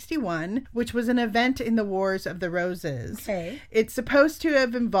 1461, which was an event in the Wars of the Roses. Okay. It's supposed to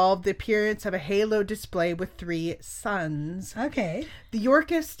have involved the appearance of a halo display with 3 suns. Okay. The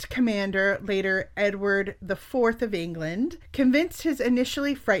Yorkist commander, later Edward IV of England, convinced his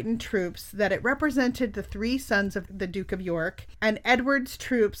initially frightened troops that it represented the 3 sons of the Duke of York, and Edward's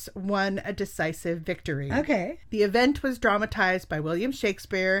troops won a decisive victory. Okay. The event was dramatized by William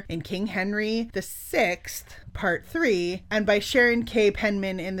Shakespeare in King Henry VI, Part 3, and by Sharon K.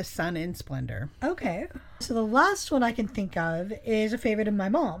 Penman in The Sun in Splendor. Okay. So the last one I can think of is a favorite of my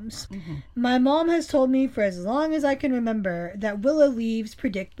mom's. Mm-hmm. My mom has told me for as long as I can remember that willow leaves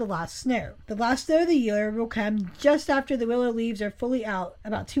predict the last snow. The last snow of the year will come just after the willow leaves are fully out,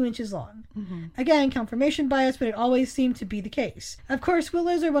 about 2 inches long. Mm-hmm. Again, confirmation bias, but it always seemed to be the case. Of course,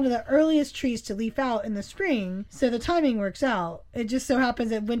 willows are one of the earliest trees to leaf out in the spring, so the timing works out. It just so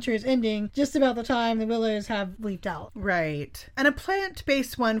happens that winter is ending just about the time the willows have leafed out. Right. And a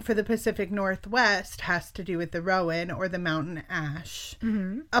plant-based one for the Pacific Northwest has to do with the rowan or the mountain ash.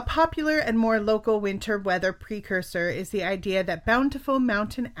 Mm-hmm. A popular and more local winter weather precursor is the idea that bountiful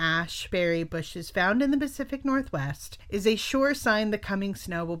mountain ash berry bushes found in the Pacific Northwest is a sure sign the coming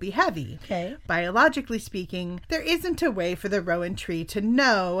snow will be heavy. Okay. Biologically speaking, there isn't a way for the rowan tree to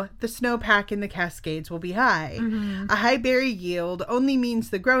know the snowpack in the Cascades will be high. Mm-hmm. A high berry yield only means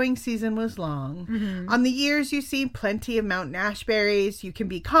the growing season was long. Mm-hmm. On the years you see plenty of mountain ash berries, you can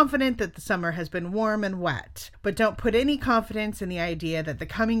be confident that the summer has been warm and wet, but don't put any confidence in the idea that the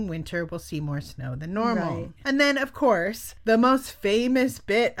coming winter will see more snow than normal. Right. And then, of course, the most famous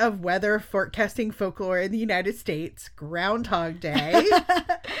bit of weather forecasting folklore in the United States, Groundhog Day.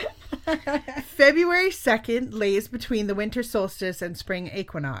 February 2nd lays between the winter solstice and spring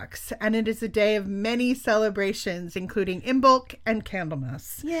equinox, and it is a day of many celebrations, including Imbolc and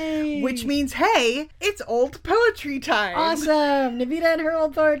Candlemas. Yay! Which means, hey, it's old poetry time! Awesome! Navita and her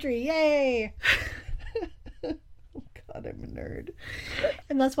old poetry, yay! God, I'm a nerd.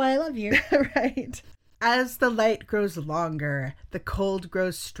 And that's why I love you. Right. As the light grows longer, the cold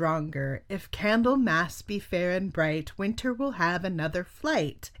grows stronger. If Candlemas be fair and bright, winter will have another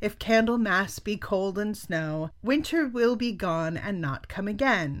flight. If Candlemas be cold and snow, winter will be gone and not come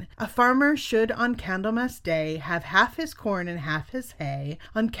again. A farmer should on Candlemas Day have half his corn and half his hay.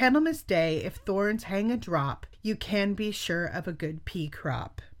 On Candlemas Day, if thorns hang a drop, you can be sure of a good pea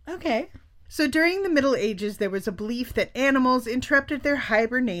crop. Okay. So during the Middle Ages, there was a belief that animals interrupted their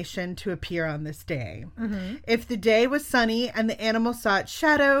hibernation to appear on this day. If the day was sunny and the animal saw its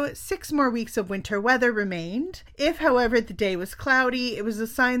shadow, 6 more weeks of winter weather remained. If, however, the day was cloudy, it was a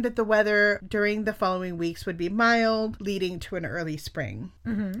sign that the weather during the following weeks would be mild, leading to an early spring.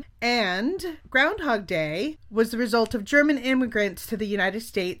 And Groundhog Day was the result of German immigrants to the United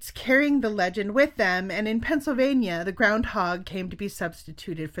States carrying the legend with them, and in Pennsylvania, the groundhog came to be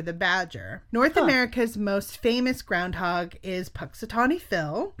substituted for the badger. North America's most famous groundhog is Punxsutawney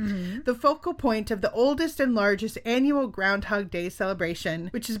Phil, the focal point of the oldest and largest annual Groundhog Day celebration,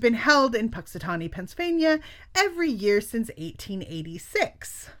 which has been held in Punxsutawney, Pennsylvania, every year since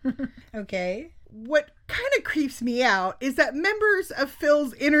 1886. Okay. What kind of creeps me out is that members of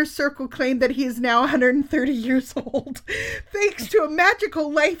Phil's inner circle claim that he is now 130 years old, thanks to a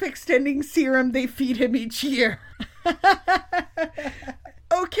magical life-extending serum they feed him each year.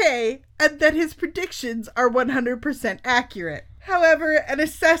 Okay, and that his predictions are 100% accurate. However, an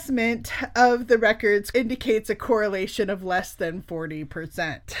assessment of the records indicates a correlation of less than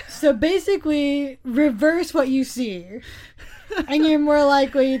 40%. So basically, reverse what you see. And you're more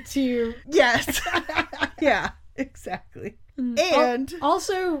likely to... Yes. Yeah, exactly. And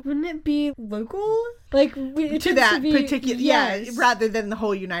also, wouldn't it be local? Like, to that particular, yes. Yeah, rather than the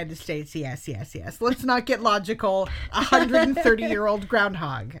whole United States. Yes. Let's not get logical. 130-year-old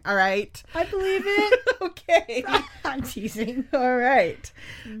groundhog. All right. I believe it. Okay. I'm teasing. All right.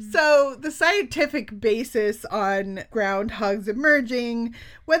 So the scientific basis on groundhogs emerging,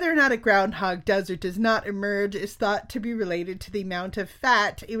 whether or not a groundhog does or does not emerge, is thought to be related to the amount of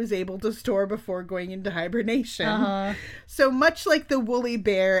fat it was able to store before going into hibernation. So much like the woolly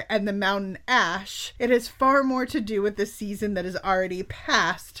bear and the mountain ash, it has far more to do with the season that is already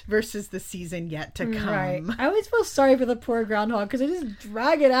past versus the season yet to come. Right. I always feel sorry for the poor groundhog because they just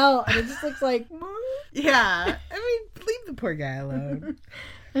drag it out and it just looks like... Yeah. I mean, leave the poor guy alone.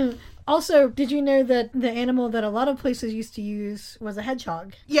 Also, did you know that the animal that a lot of places used to use was a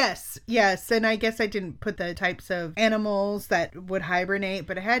hedgehog? Yes. And I guess I didn't put the types of animals that would hibernate,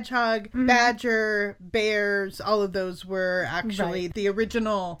 but a hedgehog, badger, bears, all of those were actually the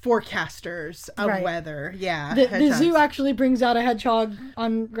original forecasters of weather. Yeah. The zoo actually brings out a hedgehog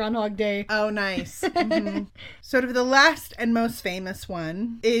on Groundhog Day. Oh, nice. Sort of the last and most famous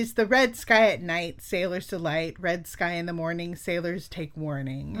one is the red sky at night, sailor's delight, red sky in the morning, sailors take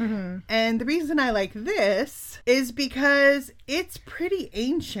warning. And the reason I like this is because it's pretty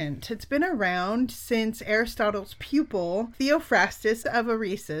ancient. It's been around since Aristotle's pupil, Theophrastus of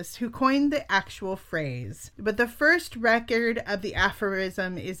Eresus, who coined the actual phrase. But the first record of the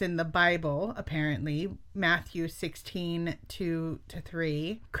aphorism is in the Bible, apparently, Matthew 16,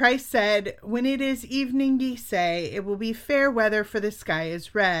 2-3. Christ said, "When it is evening, ye say, it will be fair weather, for the sky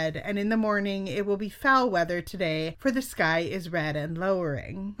is red, and in the morning it will be foul weather today, for the sky is red and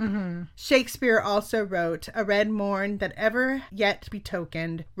lowering." Shakespeare also wrote, "A red morn that ever yet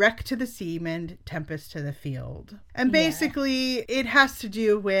betokened, wreck to the seaman, tempest to the field." And basically, it has to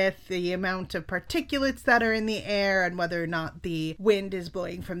do with the amount of particulates that are in the air and whether or not the wind is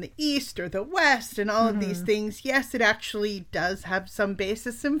blowing from the east or the west and all of these things. Yes, it actually does have some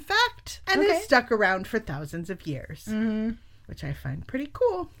basis in fact and is stuck around for thousands of years, which I find pretty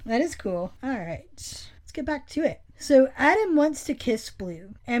cool. That is cool. All right, let's get back to it. So Adam wants to kiss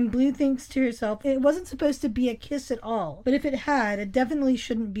Blue, and Blue thinks to herself, it wasn't supposed to be a kiss at all, but if it had, it definitely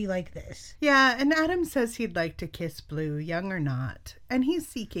shouldn't be like this. Yeah, and Adam says he'd like to kiss Blue, young or not, and he's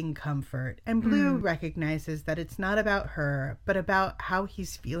seeking comfort, and Blue recognizes that it's not about her, but about how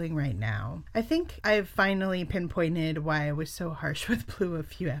he's feeling right now. I think I've finally pinpointed why I was so harsh with Blue a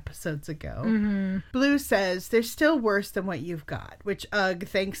few episodes ago. Blue says, "There's still worse than what you've got," which, ugh,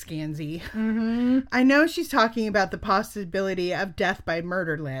 thanks, Gansey. I know she's talking about the possibility of death by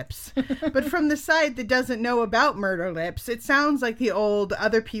murder lips, but from the side that doesn't know about murder lips, it sounds like the old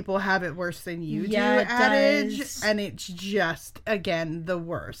 "other people have it worse than you do" adage, and it's just, again, the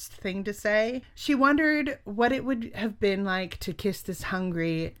worst thing to say. She wondered what it would have been like to kiss this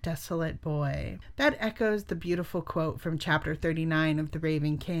hungry, desolate boy. That echoes the beautiful quote from chapter 39 of The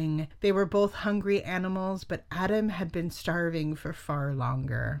Raven King. They were both hungry animals, but Adam had been starving for far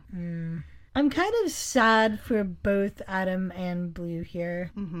longer. I'm kind of sad for both Adam and Blue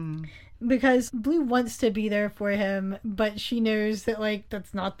here. Because Blue wants to be there for him, but she knows that, like,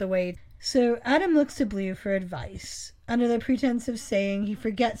 that's not the way. So Adam looks to Blue for advice. under the pretense of saying he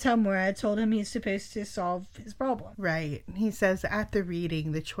forgets how Moira told him he's supposed to solve his problem. Right. He says, at the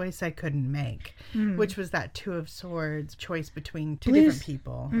reading, the choice I couldn't make, which was that Two of Swords choice between two different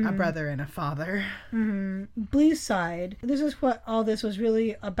people, a brother and a father. Blue's side, this is what all this was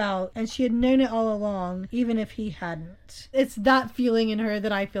really about, and she had known it all along, even if he hadn't. It's that feeling in her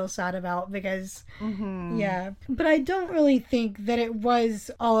that I feel sad about, because, yeah. But I don't really think that it was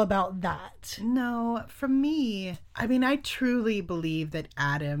all about that. No, for me, I mean, I truly believe that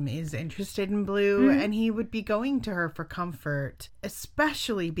Adam is interested in Blue, and he would be going to her for comfort,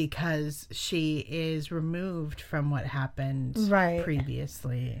 especially because she is removed from what happened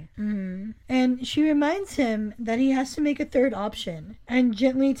previously. And she reminds him that he has to make a third option, and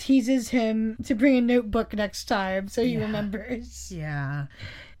gently teases him to bring a notebook next time so he remembers. Yeah.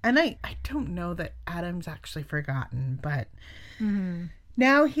 And I don't know that Adam's actually forgotten, but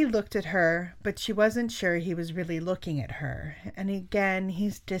now he looked at her, but she wasn't sure he was really looking at her. And again,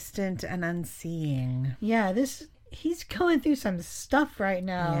 he's distant and unseeing. Yeah, he's going through some stuff right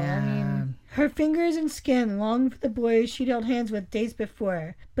now. I mean, her fingers and skin longed for the boy she'd held hands with days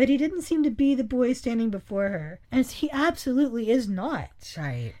before, but he didn't seem to be the boy standing before her. And he absolutely is not.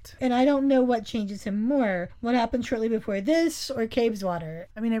 Right. And I don't know what changes him more. What happened shortly before this, or Cave's Water?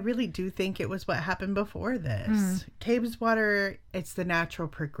 I mean, I really do think it was what happened before this. Cave's Water, it's the natural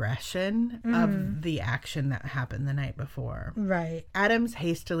progression of the action that happened the night before. Right. Adam's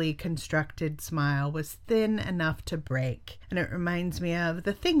hastily constructed smile was thin enough to break, and it reminds me of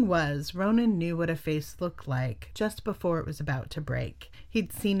the thing was, Ronan knew what a face looked like just before it was about to break.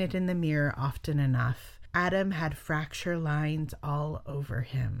 He'd seen it in the mirror often enough. Adam had fracture lines all over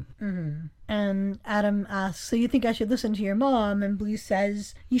him. And Adam asks, so you think I should listen to your mom? And Blue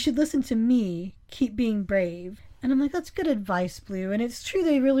says, you should listen to me. Keep being brave. And I'm like, that's good advice, Blue. And it's true,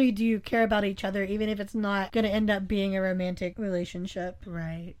 they really do care about each other, even if it's not going to end up being a romantic relationship.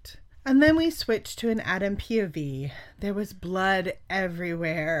 Right. And then we switched to an Adam POV. There was blood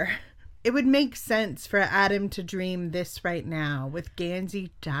everywhere. It would make sense for Adam to dream this right now, with Gansey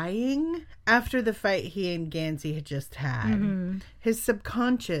dying after the fight he and Gansey had just had. His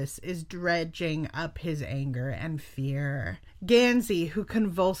subconscious is dredging up his anger and fear. Gansey, who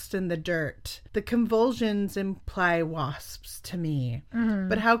convulsed in the dirt. The convulsions imply wasps to me.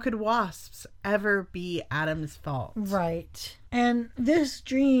 But how could wasps ever be Adam's fault? Right. And this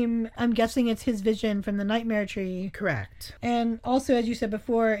dream, I'm guessing it's his vision from the nightmare tree. Correct. And also, as you said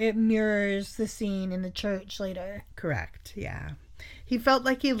before, it mirrors the scene in the church later. Correct, yeah. He felt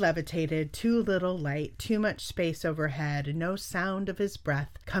like he levitated, too little light, too much space overhead, no sound of his breath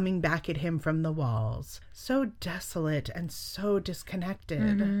coming back at him from the walls. So desolate and so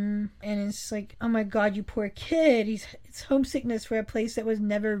disconnected. And it's like, oh my God, you poor kid. It's homesickness for a place that was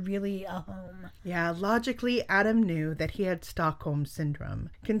never really a home. Yeah, logically, Adam knew that he had Stockholm Syndrome,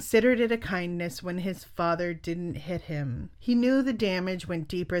 considered it a kindness when his father didn't hit him. He knew the damage went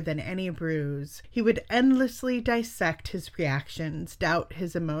deeper than any bruise. He would endlessly dissect his reactions, doubt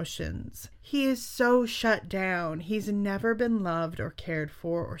his emotions. He is so shut down. He's never been loved or cared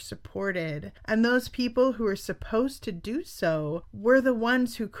for or supported. And those people who were supposed to do so were the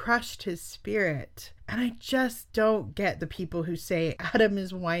ones who crushed his spirit. And I just don't get the people who say Adam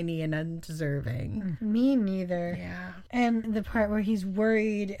is whiny and undeserving. Me neither. Yeah. And the part where he's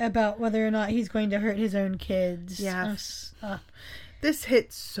worried about whether or not he's going to hurt his own kids. Yes. This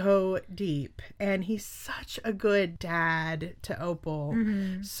hits so deep, and he's such a good dad to Opal.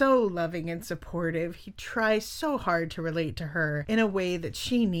 So loving and supportive. He tries so hard to relate to her in a way that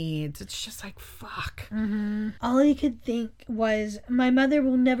she needs. It's just like, fuck. All he could think was, my mother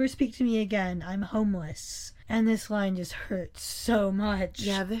will never speak to me again. I'm homeless. And this line just hurts so much.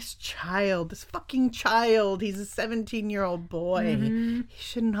 Yeah, this fucking child, he's a 17-year-old boy. He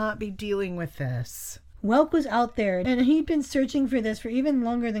should not be dealing with this. Welk was out there, and he'd been searching for this for even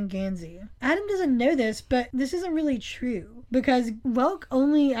longer than Gansey. Adam doesn't know this, but this isn't really true, because Welk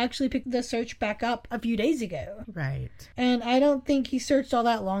only actually picked the search back up a few days ago. Right. And I don't think he searched all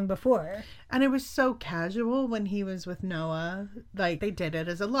that long before. And it was so casual when he was with Noah. Like, they did it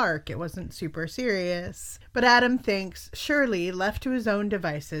as a lark. It wasn't super serious. But Adam thinks, surely, left to his own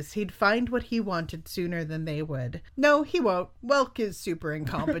devices, he'd find what he wanted sooner than they would. No, he won't. Welk is super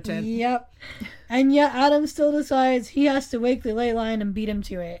incompetent. Yep. And yet Adam still decides he has to wake the ley line and beat him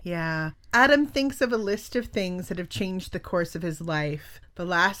to it. Yeah. Adam thinks of a list of things that have changed the course of his life. The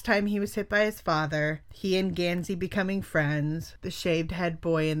last time he was hit by his father, he and Gansey becoming friends, the shaved head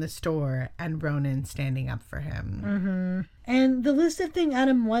boy in the store, and Ronan standing up for him. Mm-hmm. And the list of things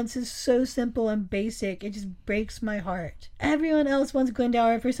Adam wants is so simple and basic, it just breaks my heart. Everyone else wants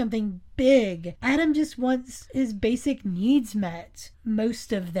Glendower for something big. Adam just wants his basic needs met.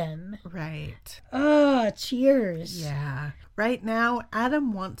 Most of them. Right. Oh, cheers. Yeah. Right now,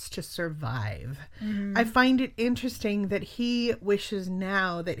 Adam wants to survive. Mm-hmm. I find it interesting that he wishes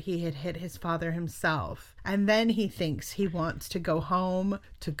now that he had hit his father himself. And then he thinks he wants to go home,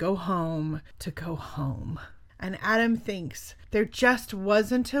 to go home, to go home. And Adam thinks there just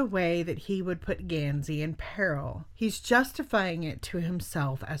wasn't a way that he would put Gansey in peril. He's justifying it to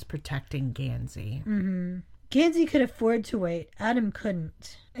himself as protecting Gansey. Mm-hmm. Gansey could afford to wait. Adam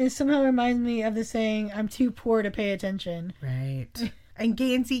couldn't. It somehow reminds me of the saying, I'm too poor to pay attention. Right. And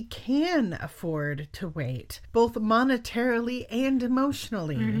Gansey can afford to wait, both monetarily and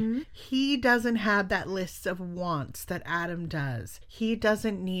emotionally. Mm-hmm. He doesn't have that list of wants that Adam does. He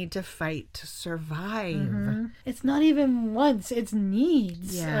doesn't need to fight to survive. Mm-hmm. It's not even wants, it's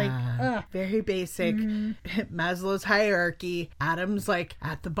needs. Yeah. Very basic. Mm-hmm. Maslow's hierarchy. Adam's like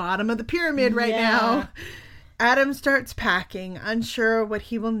at the bottom of the pyramid right now. Adam starts packing, unsure what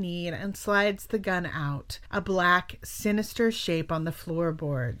he will need, and slides the gun out, a black, sinister shape on the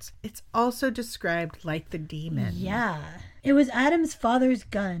floorboards. It's also described like the demon. Yeah. It was Adam's father's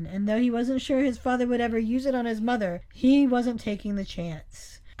gun, and though he wasn't sure his father would ever use it on his mother, he wasn't taking the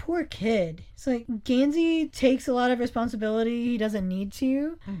chance. Poor kid. It's like Gansey takes a lot of responsibility he doesn't need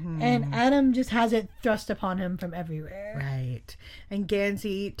to, and Adam just has it thrust upon him from everywhere. Right. And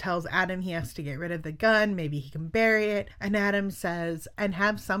Gansey tells Adam he has to get rid of the gun, maybe he can bury it, and Adam says, and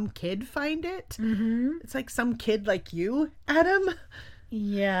have some kid find it? Mm-hmm. It's like some kid like you, Adam?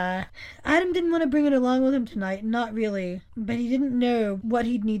 Yeah. Adam didn't want to bring it along with him tonight, not really, but he didn't know what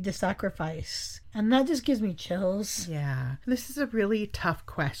he'd need to sacrifice. And that just gives me chills. Yeah. This is a really tough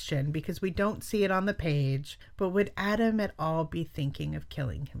question because we don't see it on the page, but would Adam at all be thinking of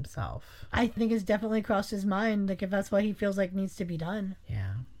killing himself? I think it's definitely crossed his mind, like if that's what he feels like needs to be done.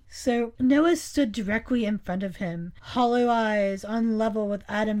 Yeah. So Noah stood directly in front of him, hollow eyes on level with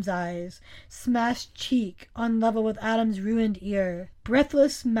Adam's eyes, smashed cheek on level with Adam's ruined ear,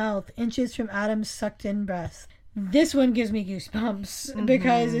 breathless mouth inches from Adam's sucked-in breath. This one gives me goosebumps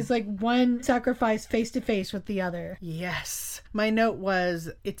because it's like one sacrifice face to face with the other. Yes. My note was,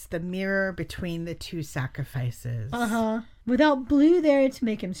 it's the mirror between the two sacrifices. Without Blue there to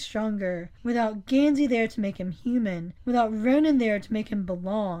make him stronger, without Gansey there to make him human, without Ronan there to make him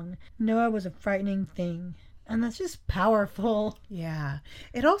belong, Noah was a frightening thing. And that's just powerful. Yeah.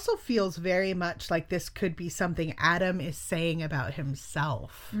 It also feels very much like this could be something Adam is saying about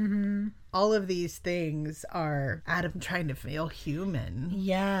himself. Mm-hmm. All of these things are Adam trying to feel human.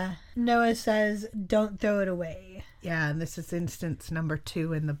 Yeah. Noah says, don't throw it away. Yeah, and this is instance number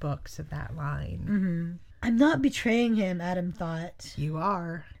 2 in the books of that line. Mm-hmm. I'm not betraying him, Adam thought. You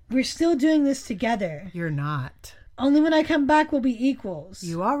are. We're still doing this together. You're not. Only when I come back we'll be equals.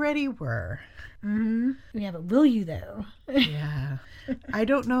 You already were. Mm-hmm. Yeah, but will you though? Yeah. I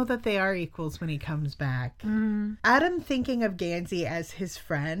don't know that they are equals when he comes back. Mm-hmm. Adam thinking of Gansey as his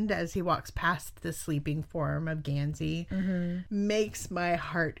friend as he walks past the sleeping form of Gansey makes my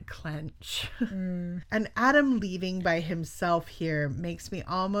heart clench. And Adam leaving by himself here makes me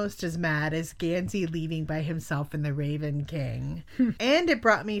almost as mad as Gansey leaving by himself in the Raven King. And it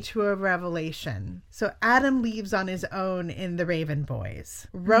brought me to a revelation. So Adam leaves on his own in the Raven Boys.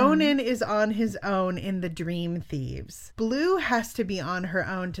 Ronan is on his own in the Dream Thieves. Blue has to be on her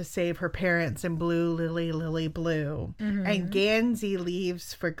own to save her parents in Blue, Lily, Lily, Blue. And Gansey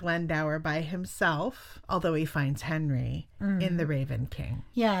leaves for Glendower by himself, although he finds Henry in the Raven King.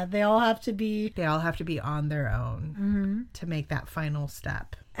 Yeah, they all have to be on their own to make that final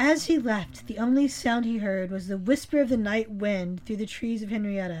step. As he left, the only sound he heard was the whisper of the night wind through the trees of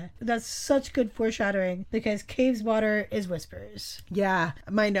Henrietta. That's such good foreshadowing because Cave's water is whispers. Yeah,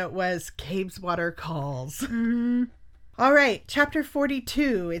 my note was Cave's water calls. All right, chapter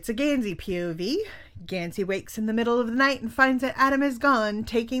 42. It's a Gansey POV. Gansey wakes in the middle of the night and finds that Adam is gone,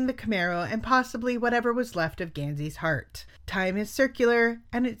 taking the Camaro and possibly whatever was left of Gansey's heart. Time is circular,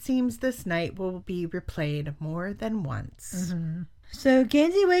 and it seems this night will be replayed more than once. So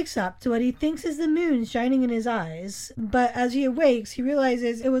Gansey wakes up to what he thinks is the moon shining in his eyes, but as he awakes, he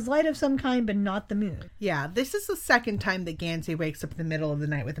realizes it was light of some kind, but not the moon. Yeah, this is the second time that Gansey wakes up in the middle of the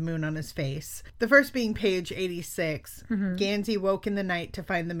night with the moon on his face. The first being page 86. Gansey woke in the night to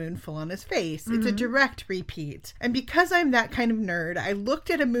find the moon full on his face. It's a direct repeat. And because I'm that kind of nerd, I looked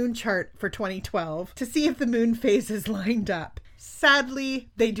at a moon chart for 2012 to see if the moon phases lined up. Sadly,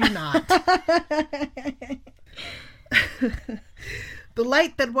 they do not. The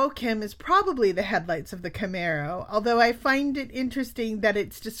light that woke him is probably the headlights of the Camaro, although I find it interesting that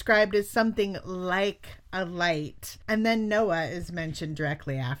it's described as something like a light, and then Noah is mentioned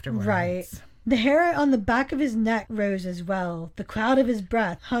directly afterwards. Right. The hair on the back of his neck rose as well. The cloud of his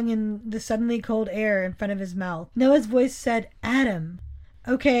breath hung in the suddenly cold air in front of his mouth. Noah's voice said, "Adam."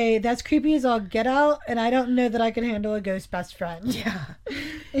 Okay, that's creepy as all get out, and I don't know that I can handle a ghost best friend. Yeah.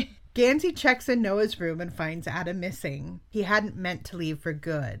 Gansey checks in Noah's room and finds Adam missing. He hadn't meant to leave for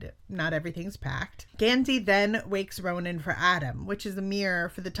good. Not everything's packed. Gansey then wakes Ronan for Adam, which is a mirror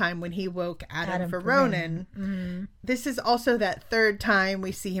for the time when he woke Adam for Ronan. Mm-hmm. This is also that third time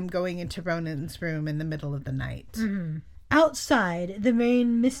we see him going into Ronan's room in the middle of the night. Mm-hmm. Outside, the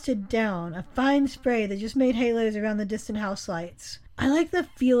rain misted down, a fine spray that just made halos around the distant house lights. I like the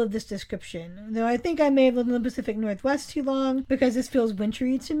feel of this description, though I think I may have lived in the Pacific Northwest too long because this feels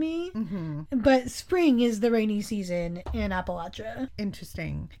wintry to me. Mm-hmm. But spring is the rainy season in Appalachia.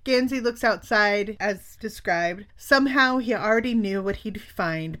 Interesting. Gansey looks outside as described. Somehow he already knew what he'd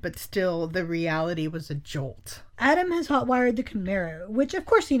find, but still the reality was a jolt. Adam has hotwired the Camaro, which of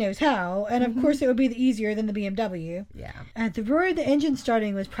course he knows how, and of course it would be easier than the BMW. Yeah. The roar of the engine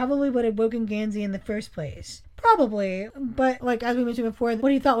starting was probably what had woken Gansey in the first place. Probably, but like as we mentioned before,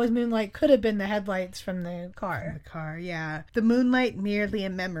 what he thought was moonlight could have been the headlights from the car. The car, yeah. The moonlight merely a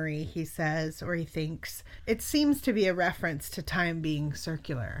memory, he says, or he thinks. It seems to be a reference to time being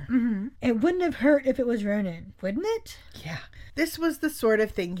circular. Mm-hmm. It wouldn't have hurt if it was Ronan, wouldn't it? Yeah. This was the sort of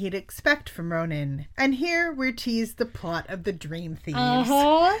thing he'd expect from Ronan. And here we're teased the plot of the Dream Thieves.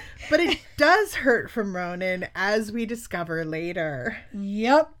 Uh-huh. But it does hurt from Ronan, as we discover later.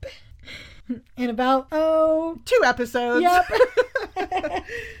 Yep. In about, 2 episodes. Yep.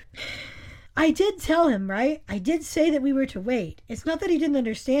 I did tell him, right? I did say that we were to wait. It's not that he didn't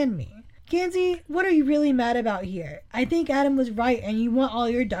understand me. Gansey, what are you really mad about here? I think Adam was right and you want all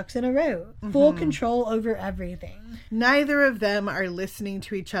your ducks in a row. Full control over everything. Neither of them are listening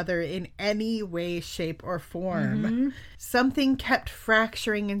to each other in any way, shape, or form. Something kept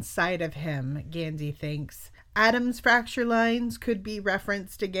fracturing inside of him, Gansey thinks. Adam's fracture lines could be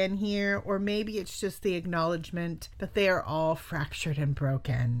referenced again here, or maybe it's just the acknowledgement that they are all fractured and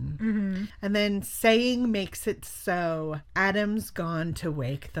broken. And then saying makes it so. Adam's gone to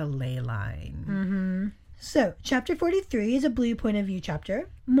wake the ley line. So, chapter 43 is a Blue point of view chapter.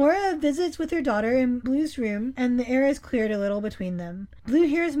 Moira visits with her daughter in Blue's room, and the air is cleared a little between them. Blue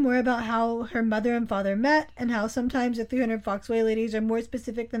hears more about how her mother and father met, and how sometimes the 300 Foxway ladies are more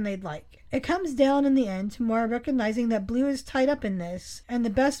specific than they'd like. It comes down in the end to Moira recognizing that Blue is tied up in this, and the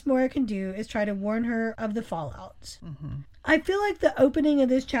best Moira can do is try to warn her of the fallout. I feel like the opening of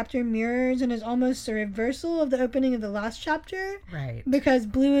this chapter mirrors and is almost a reversal of the opening of the last chapter. Right. Because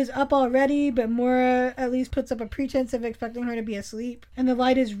Blue is up already, but Moira at least puts up a pretense of expecting her to be asleep. And the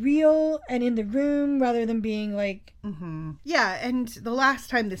light is real and in the room rather than being like... Yeah, and the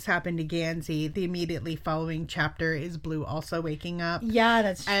last time this happened to Gansey, the immediately following chapter is Blue also waking up. Yeah,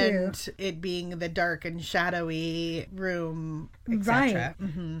 that's true. And it being the dark and shadowy room, etc.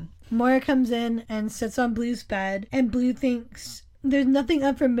 Right. Moira comes in and sits on Blue's bed, and Blue thinks there's nothing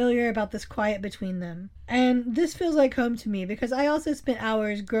unfamiliar about this quiet between them. And this feels like home to me because I also spent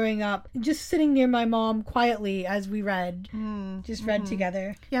hours growing up just sitting near my mom quietly as we read. Read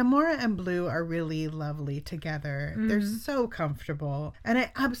together. Yeah, Moira and Blue are really lovely together. They're so comfortable. And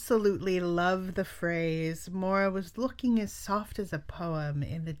I absolutely love the phrase, Moira was looking as soft as a poem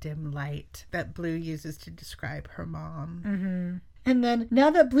in the dim light, that Blue uses to describe her mom. And then,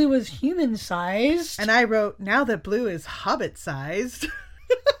 now that Blue was human-sized... And I wrote, now that Blue is hobbit-sized.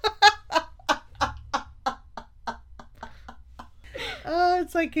 Oh,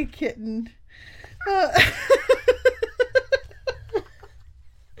 it's like a kitten.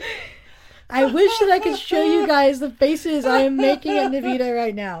 I wish that I could show you guys the faces I am making at Navita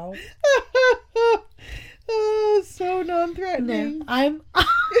right now. Oh, so non-threatening. No, I'm...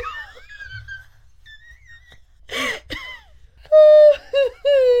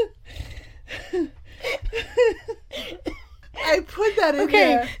 I put that in Okay,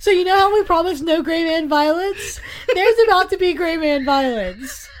 there. so you know how we promised no gray man violence? There's about to be gray man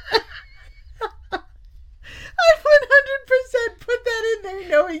violence. I 100% put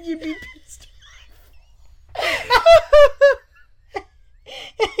you'd be pissed.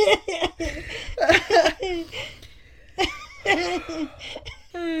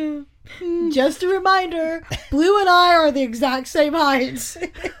 Just a reminder, Blue and I are the exact same heights.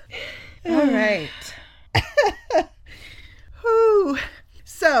 All right. Whew.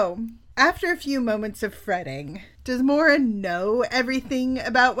 So, after a few moments of fretting, does Maura know everything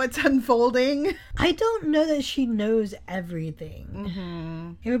about what's unfolding? I don't know that she knows everything.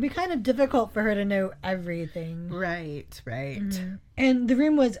 Mm-hmm. It would be kind of difficult for her to know everything. Right. Mm-hmm. And the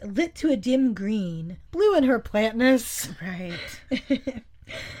room was lit to a dim green. Blue in her plantness. Right.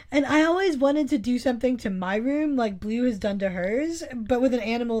 And I always wanted to do something to my room like Blue has done to hers, but with an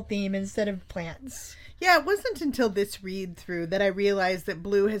animal theme instead of plants. Yeah, it wasn't until this read through that I realized that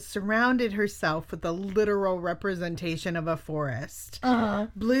Blue has surrounded herself with a literal representation of a forest. Uh-huh.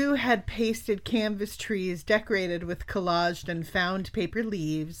 Blue had pasted canvas trees decorated with collaged and found paper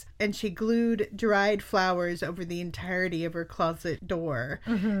leaves, and she glued dried flowers over the entirety of her closet door.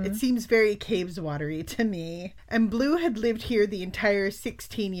 Mm-hmm. It seems very Cabeswatery to me. And Blue had lived here the entire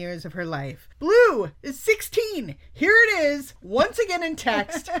 16 years of her life. Blue is 16! Here it is, once again in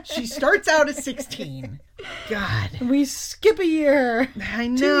text. She starts out as 16. God. We skip a year. I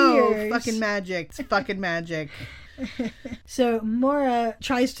know. Fucking magic. It's fucking magic. So Maura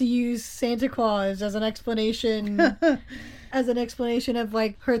tries to use Santa Claus as an explanation of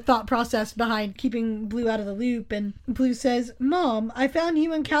like her thought process behind keeping Blue out of the loop. And Blue says, "Mom, I found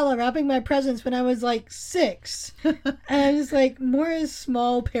you and Calla wrapping my presents when I was like 6. And it's like Maura's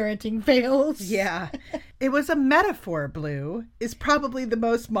small parenting fails. Yeah. It was a metaphor, Blue, is probably the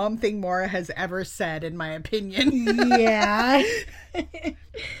most mom thing Maura has ever said, in my opinion. Yeah.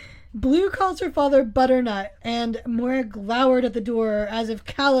 Blue calls her father Butternut, and Maura glowered at the door as if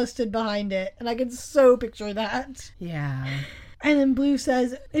Calla stood behind it, and I can so picture that. Yeah. And then Blue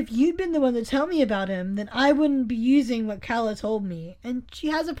says, if you'd been the one to tell me about him, then I wouldn't be using what Calla told me. And she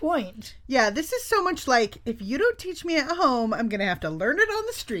has a point. Yeah, this is so much like, if you don't teach me at home, I'm going to have to learn it on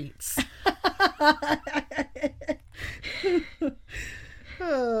the streets.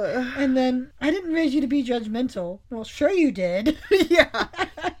 And then, I didn't raise you to be judgmental. Well, sure you did. Yeah,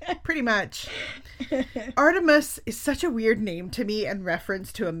 pretty much. Artemis is such a weird name to me in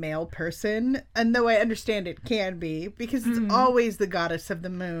reference to a male person, and though I understand it can be, because it's always the goddess of the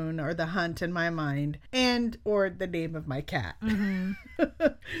moon or the hunt in my mind, or the name of my cat. Mm-hmm.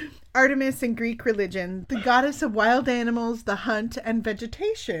 Artemis in Greek religion, the goddess of wild animals, the hunt, and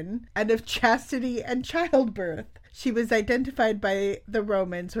vegetation, and of chastity and childbirth. She was identified by the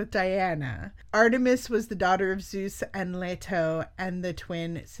Romans with Diana. Artemis was the daughter of Zeus and Leto and the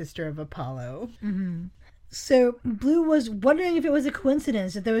twin sister of Apollo. Mm-hmm. So Blue was wondering if it was a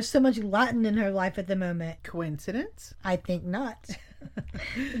coincidence that there was so much Latin in her life at the moment. Coincidence? I think not.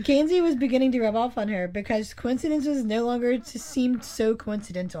 Gansey was beginning to rub off on her because coincidences no longer seemed so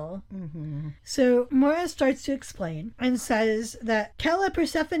coincidental. Mm-hmm. So Maura starts to explain and says that Calla,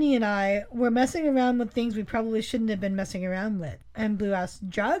 Persephone, and I were messing around with things we probably shouldn't have been messing around with. And Blue asks,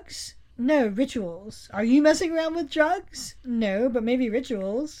 drugs? No, rituals. Are you messing around with drugs? No, but maybe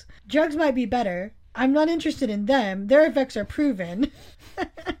rituals. Drugs might be better. I'm not interested in them. Their effects are proven.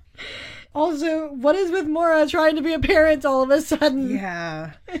 Also, what is with Maura trying to be a parent all of a sudden?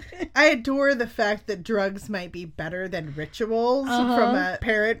 Yeah. I adore the fact that drugs might be better than rituals from a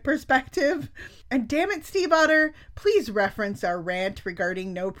parent perspective. And damn it, Steve Otter, please reference our rant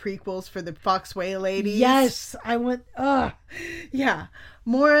regarding no prequels for the Foxway ladies. Yes, I want... Yeah.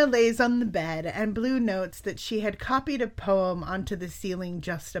 Maura lays on the bed, and Blue notes that she had copied a poem onto the ceiling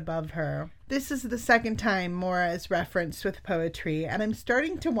just above her. This is the second time Maura is referenced with poetry, and I'm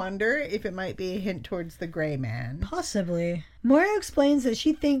starting to wonder if it might be a hint towards the Gray Man. Possibly. Maura explains that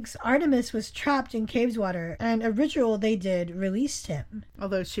she thinks Artemis was trapped in Cabeswater, and a ritual they did released him.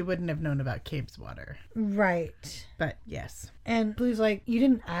 Although she wouldn't have known about Cabeswater. Right. But yes. And Blue's like, you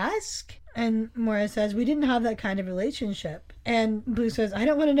didn't ask? And Maura says, we didn't have that kind of relationship. And Blue says, I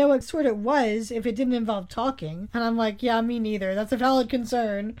don't want to know what sort it was if it didn't involve talking. And I'm like, yeah, me neither. That's a valid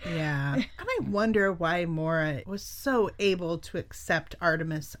concern. Yeah. And I wonder why Maura was so able to accept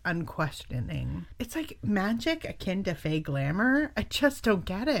Artemis unquestioning. It's like magic akin to fey glamour. I just don't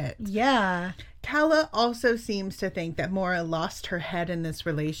get it. Yeah. Calla also seems to think that Maura lost her head in this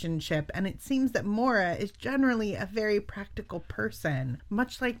relationship, and it seems that Maura is generally a very practical person,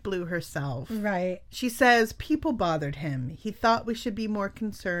 much like Blue herself. Right. She says, people bothered him. He thought we should be more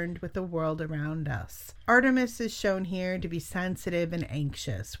concerned with the world around us. Artemis is shown here to be sensitive and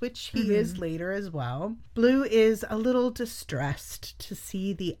anxious, which he is later as well. Blue is a little distressed to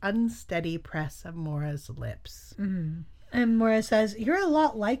see the unsteady press of Maura's lips. And Mora says, "You're a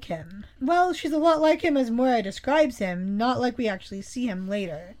lot like him." Well, she's a lot like him as Mora describes him, not like we actually see him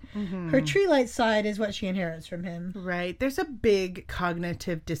later. Her tree light side is what she inherits from him. Right. There's a big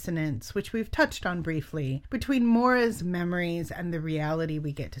cognitive dissonance, which we've touched on briefly, between Mora's memories and the reality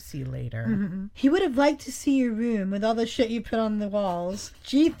we get to see later. He would have liked to see your room with all the shit you put on the walls.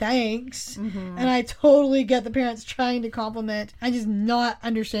 Gee, thanks. And I totally get the parents trying to compliment. I'm just not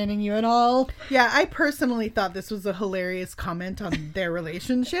understanding you at all. Yeah, I personally thought this was a hilarious comment on their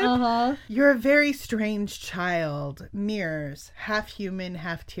relationship. You're a very strange child. Mirrors, half human,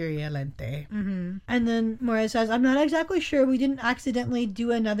 half Tyrialente. And then Mora says, "I'm not exactly sure we didn't accidentally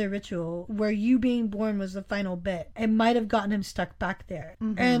do another ritual where you being born was the final bit. It might have gotten him stuck back there."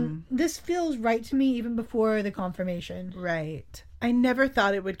 And this feels right to me even before the confirmation. Right. I never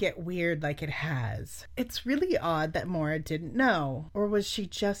thought it would get weird like it has. It's really odd that Mora didn't know. Or was she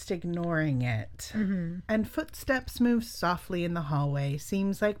just ignoring it? And footsteps move softly in the hallway.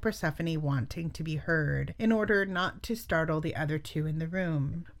 Seems like Persephone wanting to be heard in order not to startle the other two in the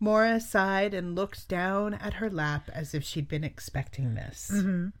room. Mora sighed and looked down at her lap as if she'd been expecting this.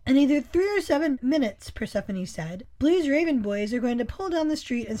 In either 3 or 7 minutes, Persephone said, Blue's Raven boys are going to pull down the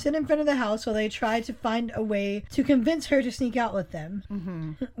street and sit in front of the house while they try to find a way to convince her to sneak out with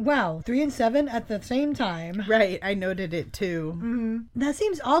them. Wow, 3 and 7 at the same time. Right, I noted it too. That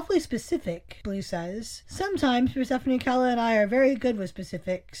seems awfully specific, Blue says. Sometimes Persephone, Calla, and I are very good with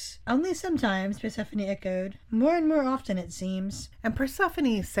specifics. Only sometimes, Persephone echoed. More and more often, it seems. And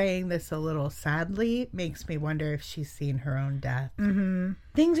Persephone saying this a little sadly makes me wonder if she's seen her own death.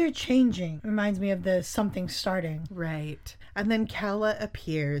 Things are changing. Reminds me of the something starting. Right. And then Calla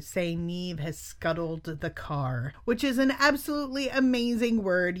appears, saying Neve has scuttled the car, which is an absolutely amazing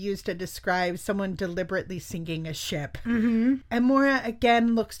word used to describe someone deliberately sinking a ship. And Mora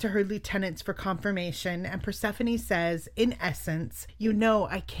again looks to her lieutenants for confirmation, and Persephone says, in essence, you know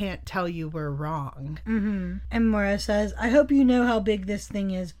I can't tell you we're wrong. And Mora says, I hope you know how big this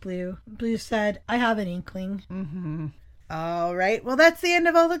thing is, Blue. Blue said, I have an inkling. All right. Well, that's the end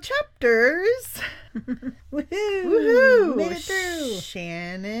of all the chapters. Woohoo! Woohoo! Made it through.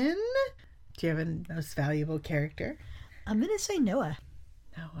 Shannon, do you have a most valuable character? I'm going to say Noah.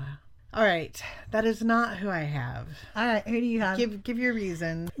 Noah. All right. That is not who I have. All right. Who do you have? Give your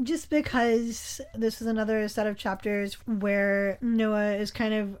reason. Just because this is another set of chapters where Noah is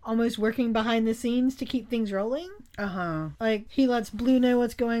kind of almost working behind the scenes to keep things rolling. Like, he lets Blue know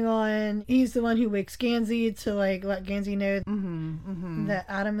what's going on. He's the one who wakes Gansey to, like, let Gansey know that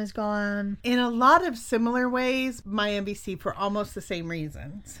Adam is gone. In a lot of similar ways, my MVC for almost the same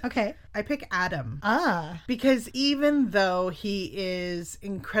reasons. Okay. I pick Adam. Because even though he is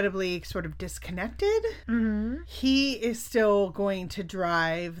incredibly sort of disconnected, he is still going to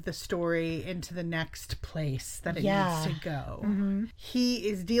drive the story into the next place that it needs to go. He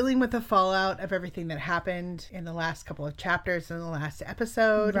is dealing with the fallout of everything that happened in the last couple of chapters in the last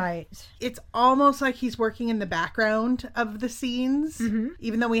episode. Right. It's almost like he's working in the background of the scenes.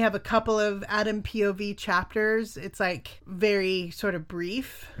 Even though we have a couple of Adam POV chapters, it's like very sort of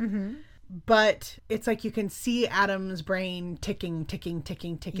brief. But it's like you can see Adam's brain ticking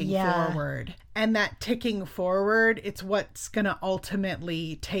forward. And that ticking forward, it's what's going to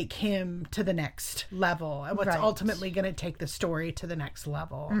ultimately take him to the next level. And what's ultimately going to take the story to the next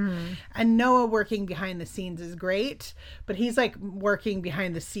level. And Noah working behind the scenes is great. But he's like working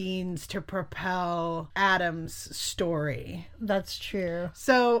behind the scenes to propel Adam's story. That's true.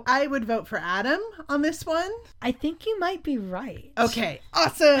 So I would vote for Adam on this one. I think you might be right. Okay.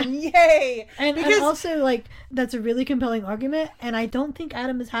 Awesome. Yay. And also, like, that's a really compelling argument. And I don't think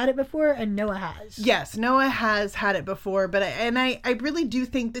Adam has had it before, and Noah has. Yes, Noah has had it before, but I really do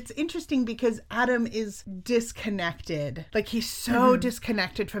think it's interesting because Adam is disconnected. Like, he's so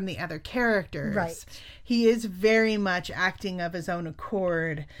disconnected from the other characters. Right. He is very much acting of his own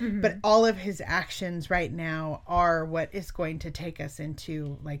accord, but all of his actions right now are what is going to take us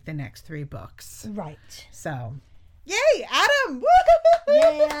into, like, the next 3 books. Right. So, yay, Adam! Woo!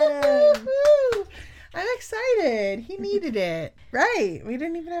 Yay, Adam! Woo! I'm excited. He needed it. Right. We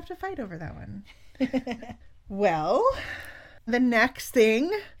didn't even have to fight over that one. Well, the next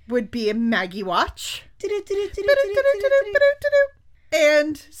thing would be a Maggie watch.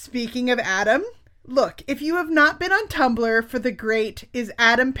 And speaking of Adam, look, if you have not been on Tumblr for the great "Is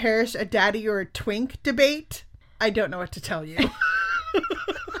Adam Parrish a daddy or a twink?" debate, I don't know what to tell you.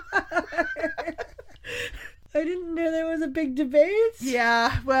 I didn't know there was a big debate.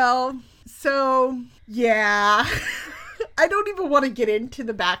 Yeah, well, so, yeah. I don't even want to get into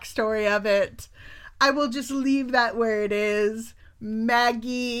the backstory of it. I will just leave that where it is.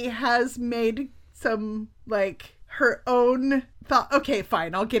 Maggie has made some, like, her own thought. Okay,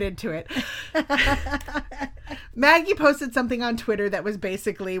 fine, I'll get into it. Maggie posted something on Twitter that was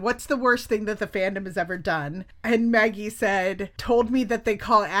basically, what's the worst thing that the fandom has ever done? And Maggie said, told me that they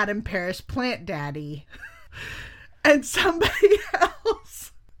call Adam Parrish Plant Daddy. And somebody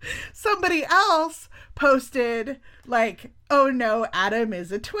else posted like, oh no, Adam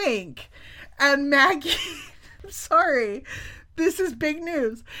is a twink. And Maggie, I'm sorry, this is big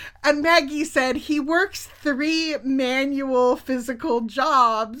news. And Maggie said he works 3 manual physical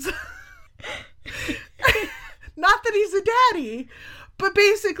jobs. Not that he's a daddy, but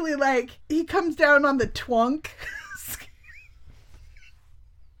basically like he comes down on the twunk.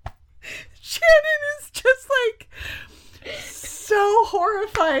 Shannon is just like so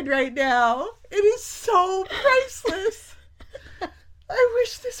horrified right now. It is so priceless. I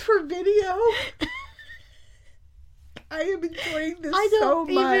wish this were video. I am enjoying this so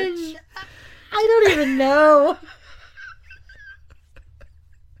much. I don't even know.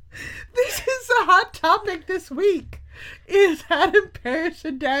 This is a hot topic this week. Is Adam Parrish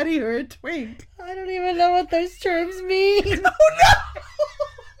a daddy or a twink? I don't even know what those terms mean. Oh no!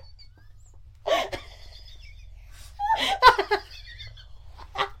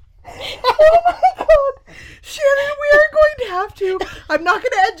 Oh my god! Shannon, we are going to have to. I'm not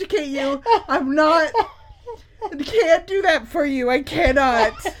going to educate you. I can't do that for you. I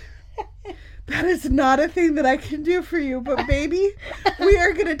cannot. That is not a thing that I can do for you. But baby, we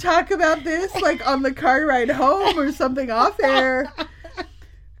are going to talk about this like on the car ride home or something off air.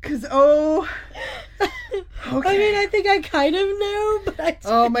 Because, okay. I mean, I think I kind of know, but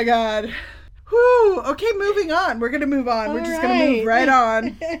Oh my god. Whew. Okay, moving on. We're going to move on. We're just going to move right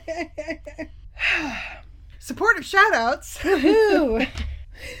on. Supporter shout-outs.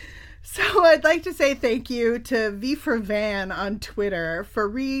 So I'd like to say thank you to V for Van on Twitter for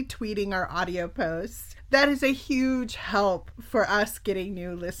retweeting our audio posts. That is a huge help for us getting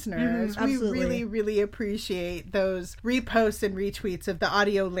new listeners. We really, really appreciate those reposts and retweets of the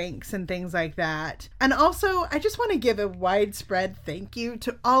audio links and things like that. And also, I just want to give a widespread thank you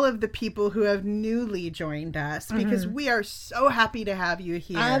to all of the people who have newly joined us because we are so happy to have you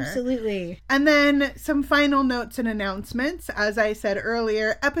here. Absolutely. And then some final notes and announcements. As I said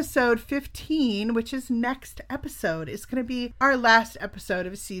earlier, episode 15, which is next episode, is going to be our last episode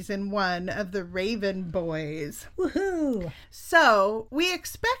of season 1 of the Raven Boys. Woohoo! So, we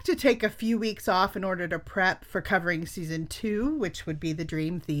expect to take a few weeks off in order to prep for covering season 2, which would be the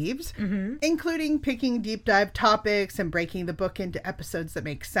Dream Thieves, including picking deep dive topics and breaking the book into episodes that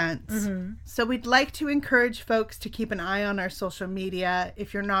make sense. So, we'd like to encourage folks to keep an eye on our social media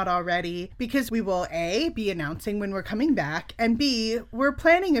if you're not already, because we will A, be announcing when we're coming back, and B, we're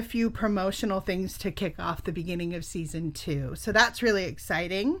planning a few promotional things to kick off the beginning of season 2. So, that's really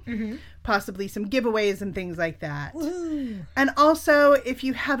exciting. Possibly some giveaways and things like that. Woo. And also, if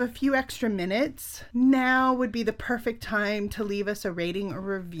you have a few extra minutes, now would be the perfect time to leave us a rating or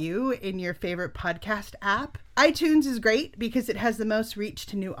review in your favorite podcast app. iTunes is great because it has the most reach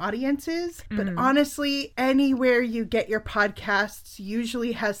to new audiences, but honestly, anywhere you get your podcasts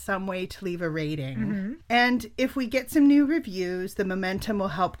usually has some way to leave a rating. And if we get some new reviews, the momentum will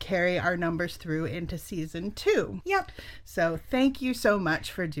help carry our numbers through into season 2. Yep. So thank you so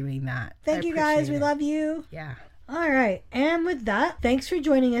much for doing that. Thank you guys. We love you. Yeah. All right. And with that, thanks for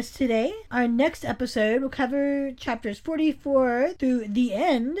joining us today. Our next episode will cover chapters 44 through the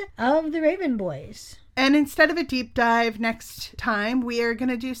end of the Raven Boys. And instead of a deep dive next time, we are going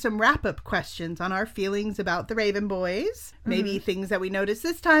to do some wrap-up questions on our feelings about the Raven Boys. Maybe things that we noticed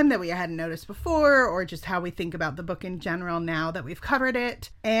this time that we hadn't noticed before, or just how we think about the book in general now that we've covered it.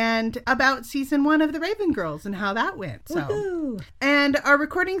 And about season 1 of the Raven Girls and how that went. Woohoo. And our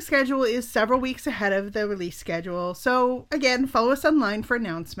recording schedule is several weeks ahead of the release schedule. So again, follow us online for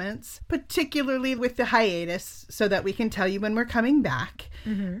announcements, particularly with the hiatus, so that we can tell you when we're coming back.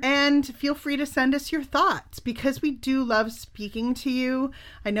 And feel free to send us your thoughts because we do love speaking to you.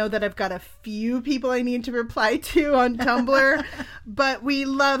 I know that I've got a few people I need to reply to on Tumblr, but we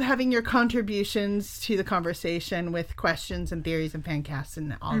love having your contributions to the conversation with questions and theories and fancasts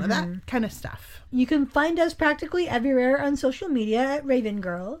and all of that kind of stuff. You can find us practically everywhere on social media at Raven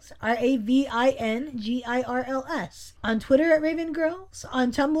Girls, RAVINGIRLS. On Twitter at Raven Girls,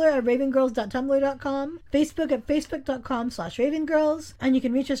 on Tumblr at ravengirls.tumblr.com, Facebook at facebook.com/ravengirls, and you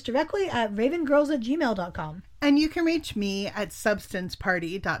can reach us directly at ravengirls@gmail.com. And you can reach me at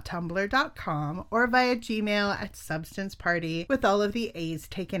substanceparty.tumblr.com or via Gmail at substanceparty with all of the A's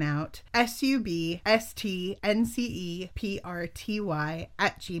taken out,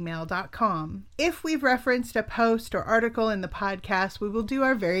 substnceparty@gmail.com. If we've referenced a post or article in the podcast, we will do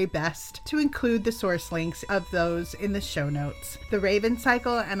our very best to include the source links of those in the show notes. The Raven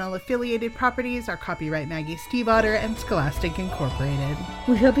Cycle and all affiliated properties are copyright Maggie Stiefvater and Scholastic Incorporated.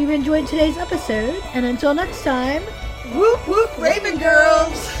 We hope you've enjoyed today's episode, and until next time, whoop whoop Raven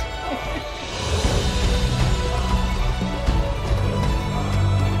Girls!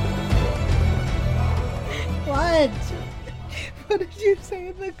 What? What did you say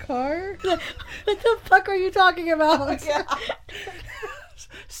in the car? What the fuck are you talking about? Yeah.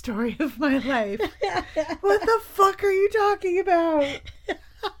 Story of my life. What the fuck are you talking about?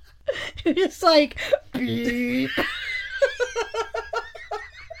 You're just like, beep.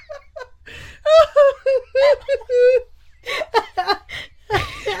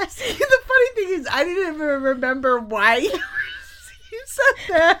 See, the funny thing is, I didn't even remember why you said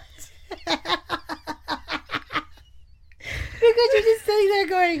that. Because you're just sitting there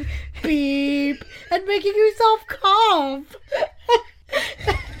going, beep, and making yourself cough.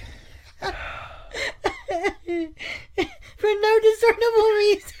 For no discernible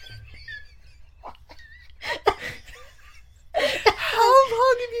reason. How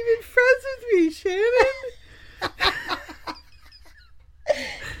long have you been friends with me, Shannon?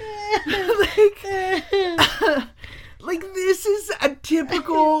 Like this is a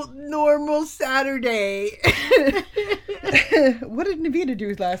typical normal Saturday. What did Navita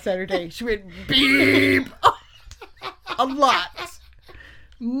do last Saturday? She went beep a lot,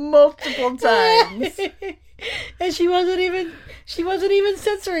 multiple times, and she wasn't even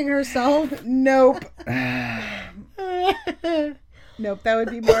censoring herself. Nope. Nope. That would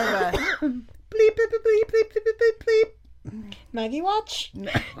be more of a bleep bleep bleep bleep bleep bleep bleep. Maggie watch?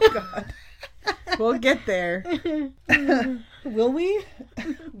 No, God. We'll get there. Will we?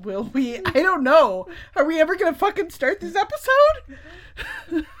 Will we? I don't know. Are we ever gonna fucking start this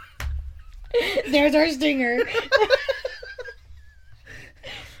episode? There's our stinger.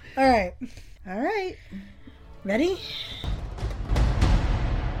 All right. All right. Ready?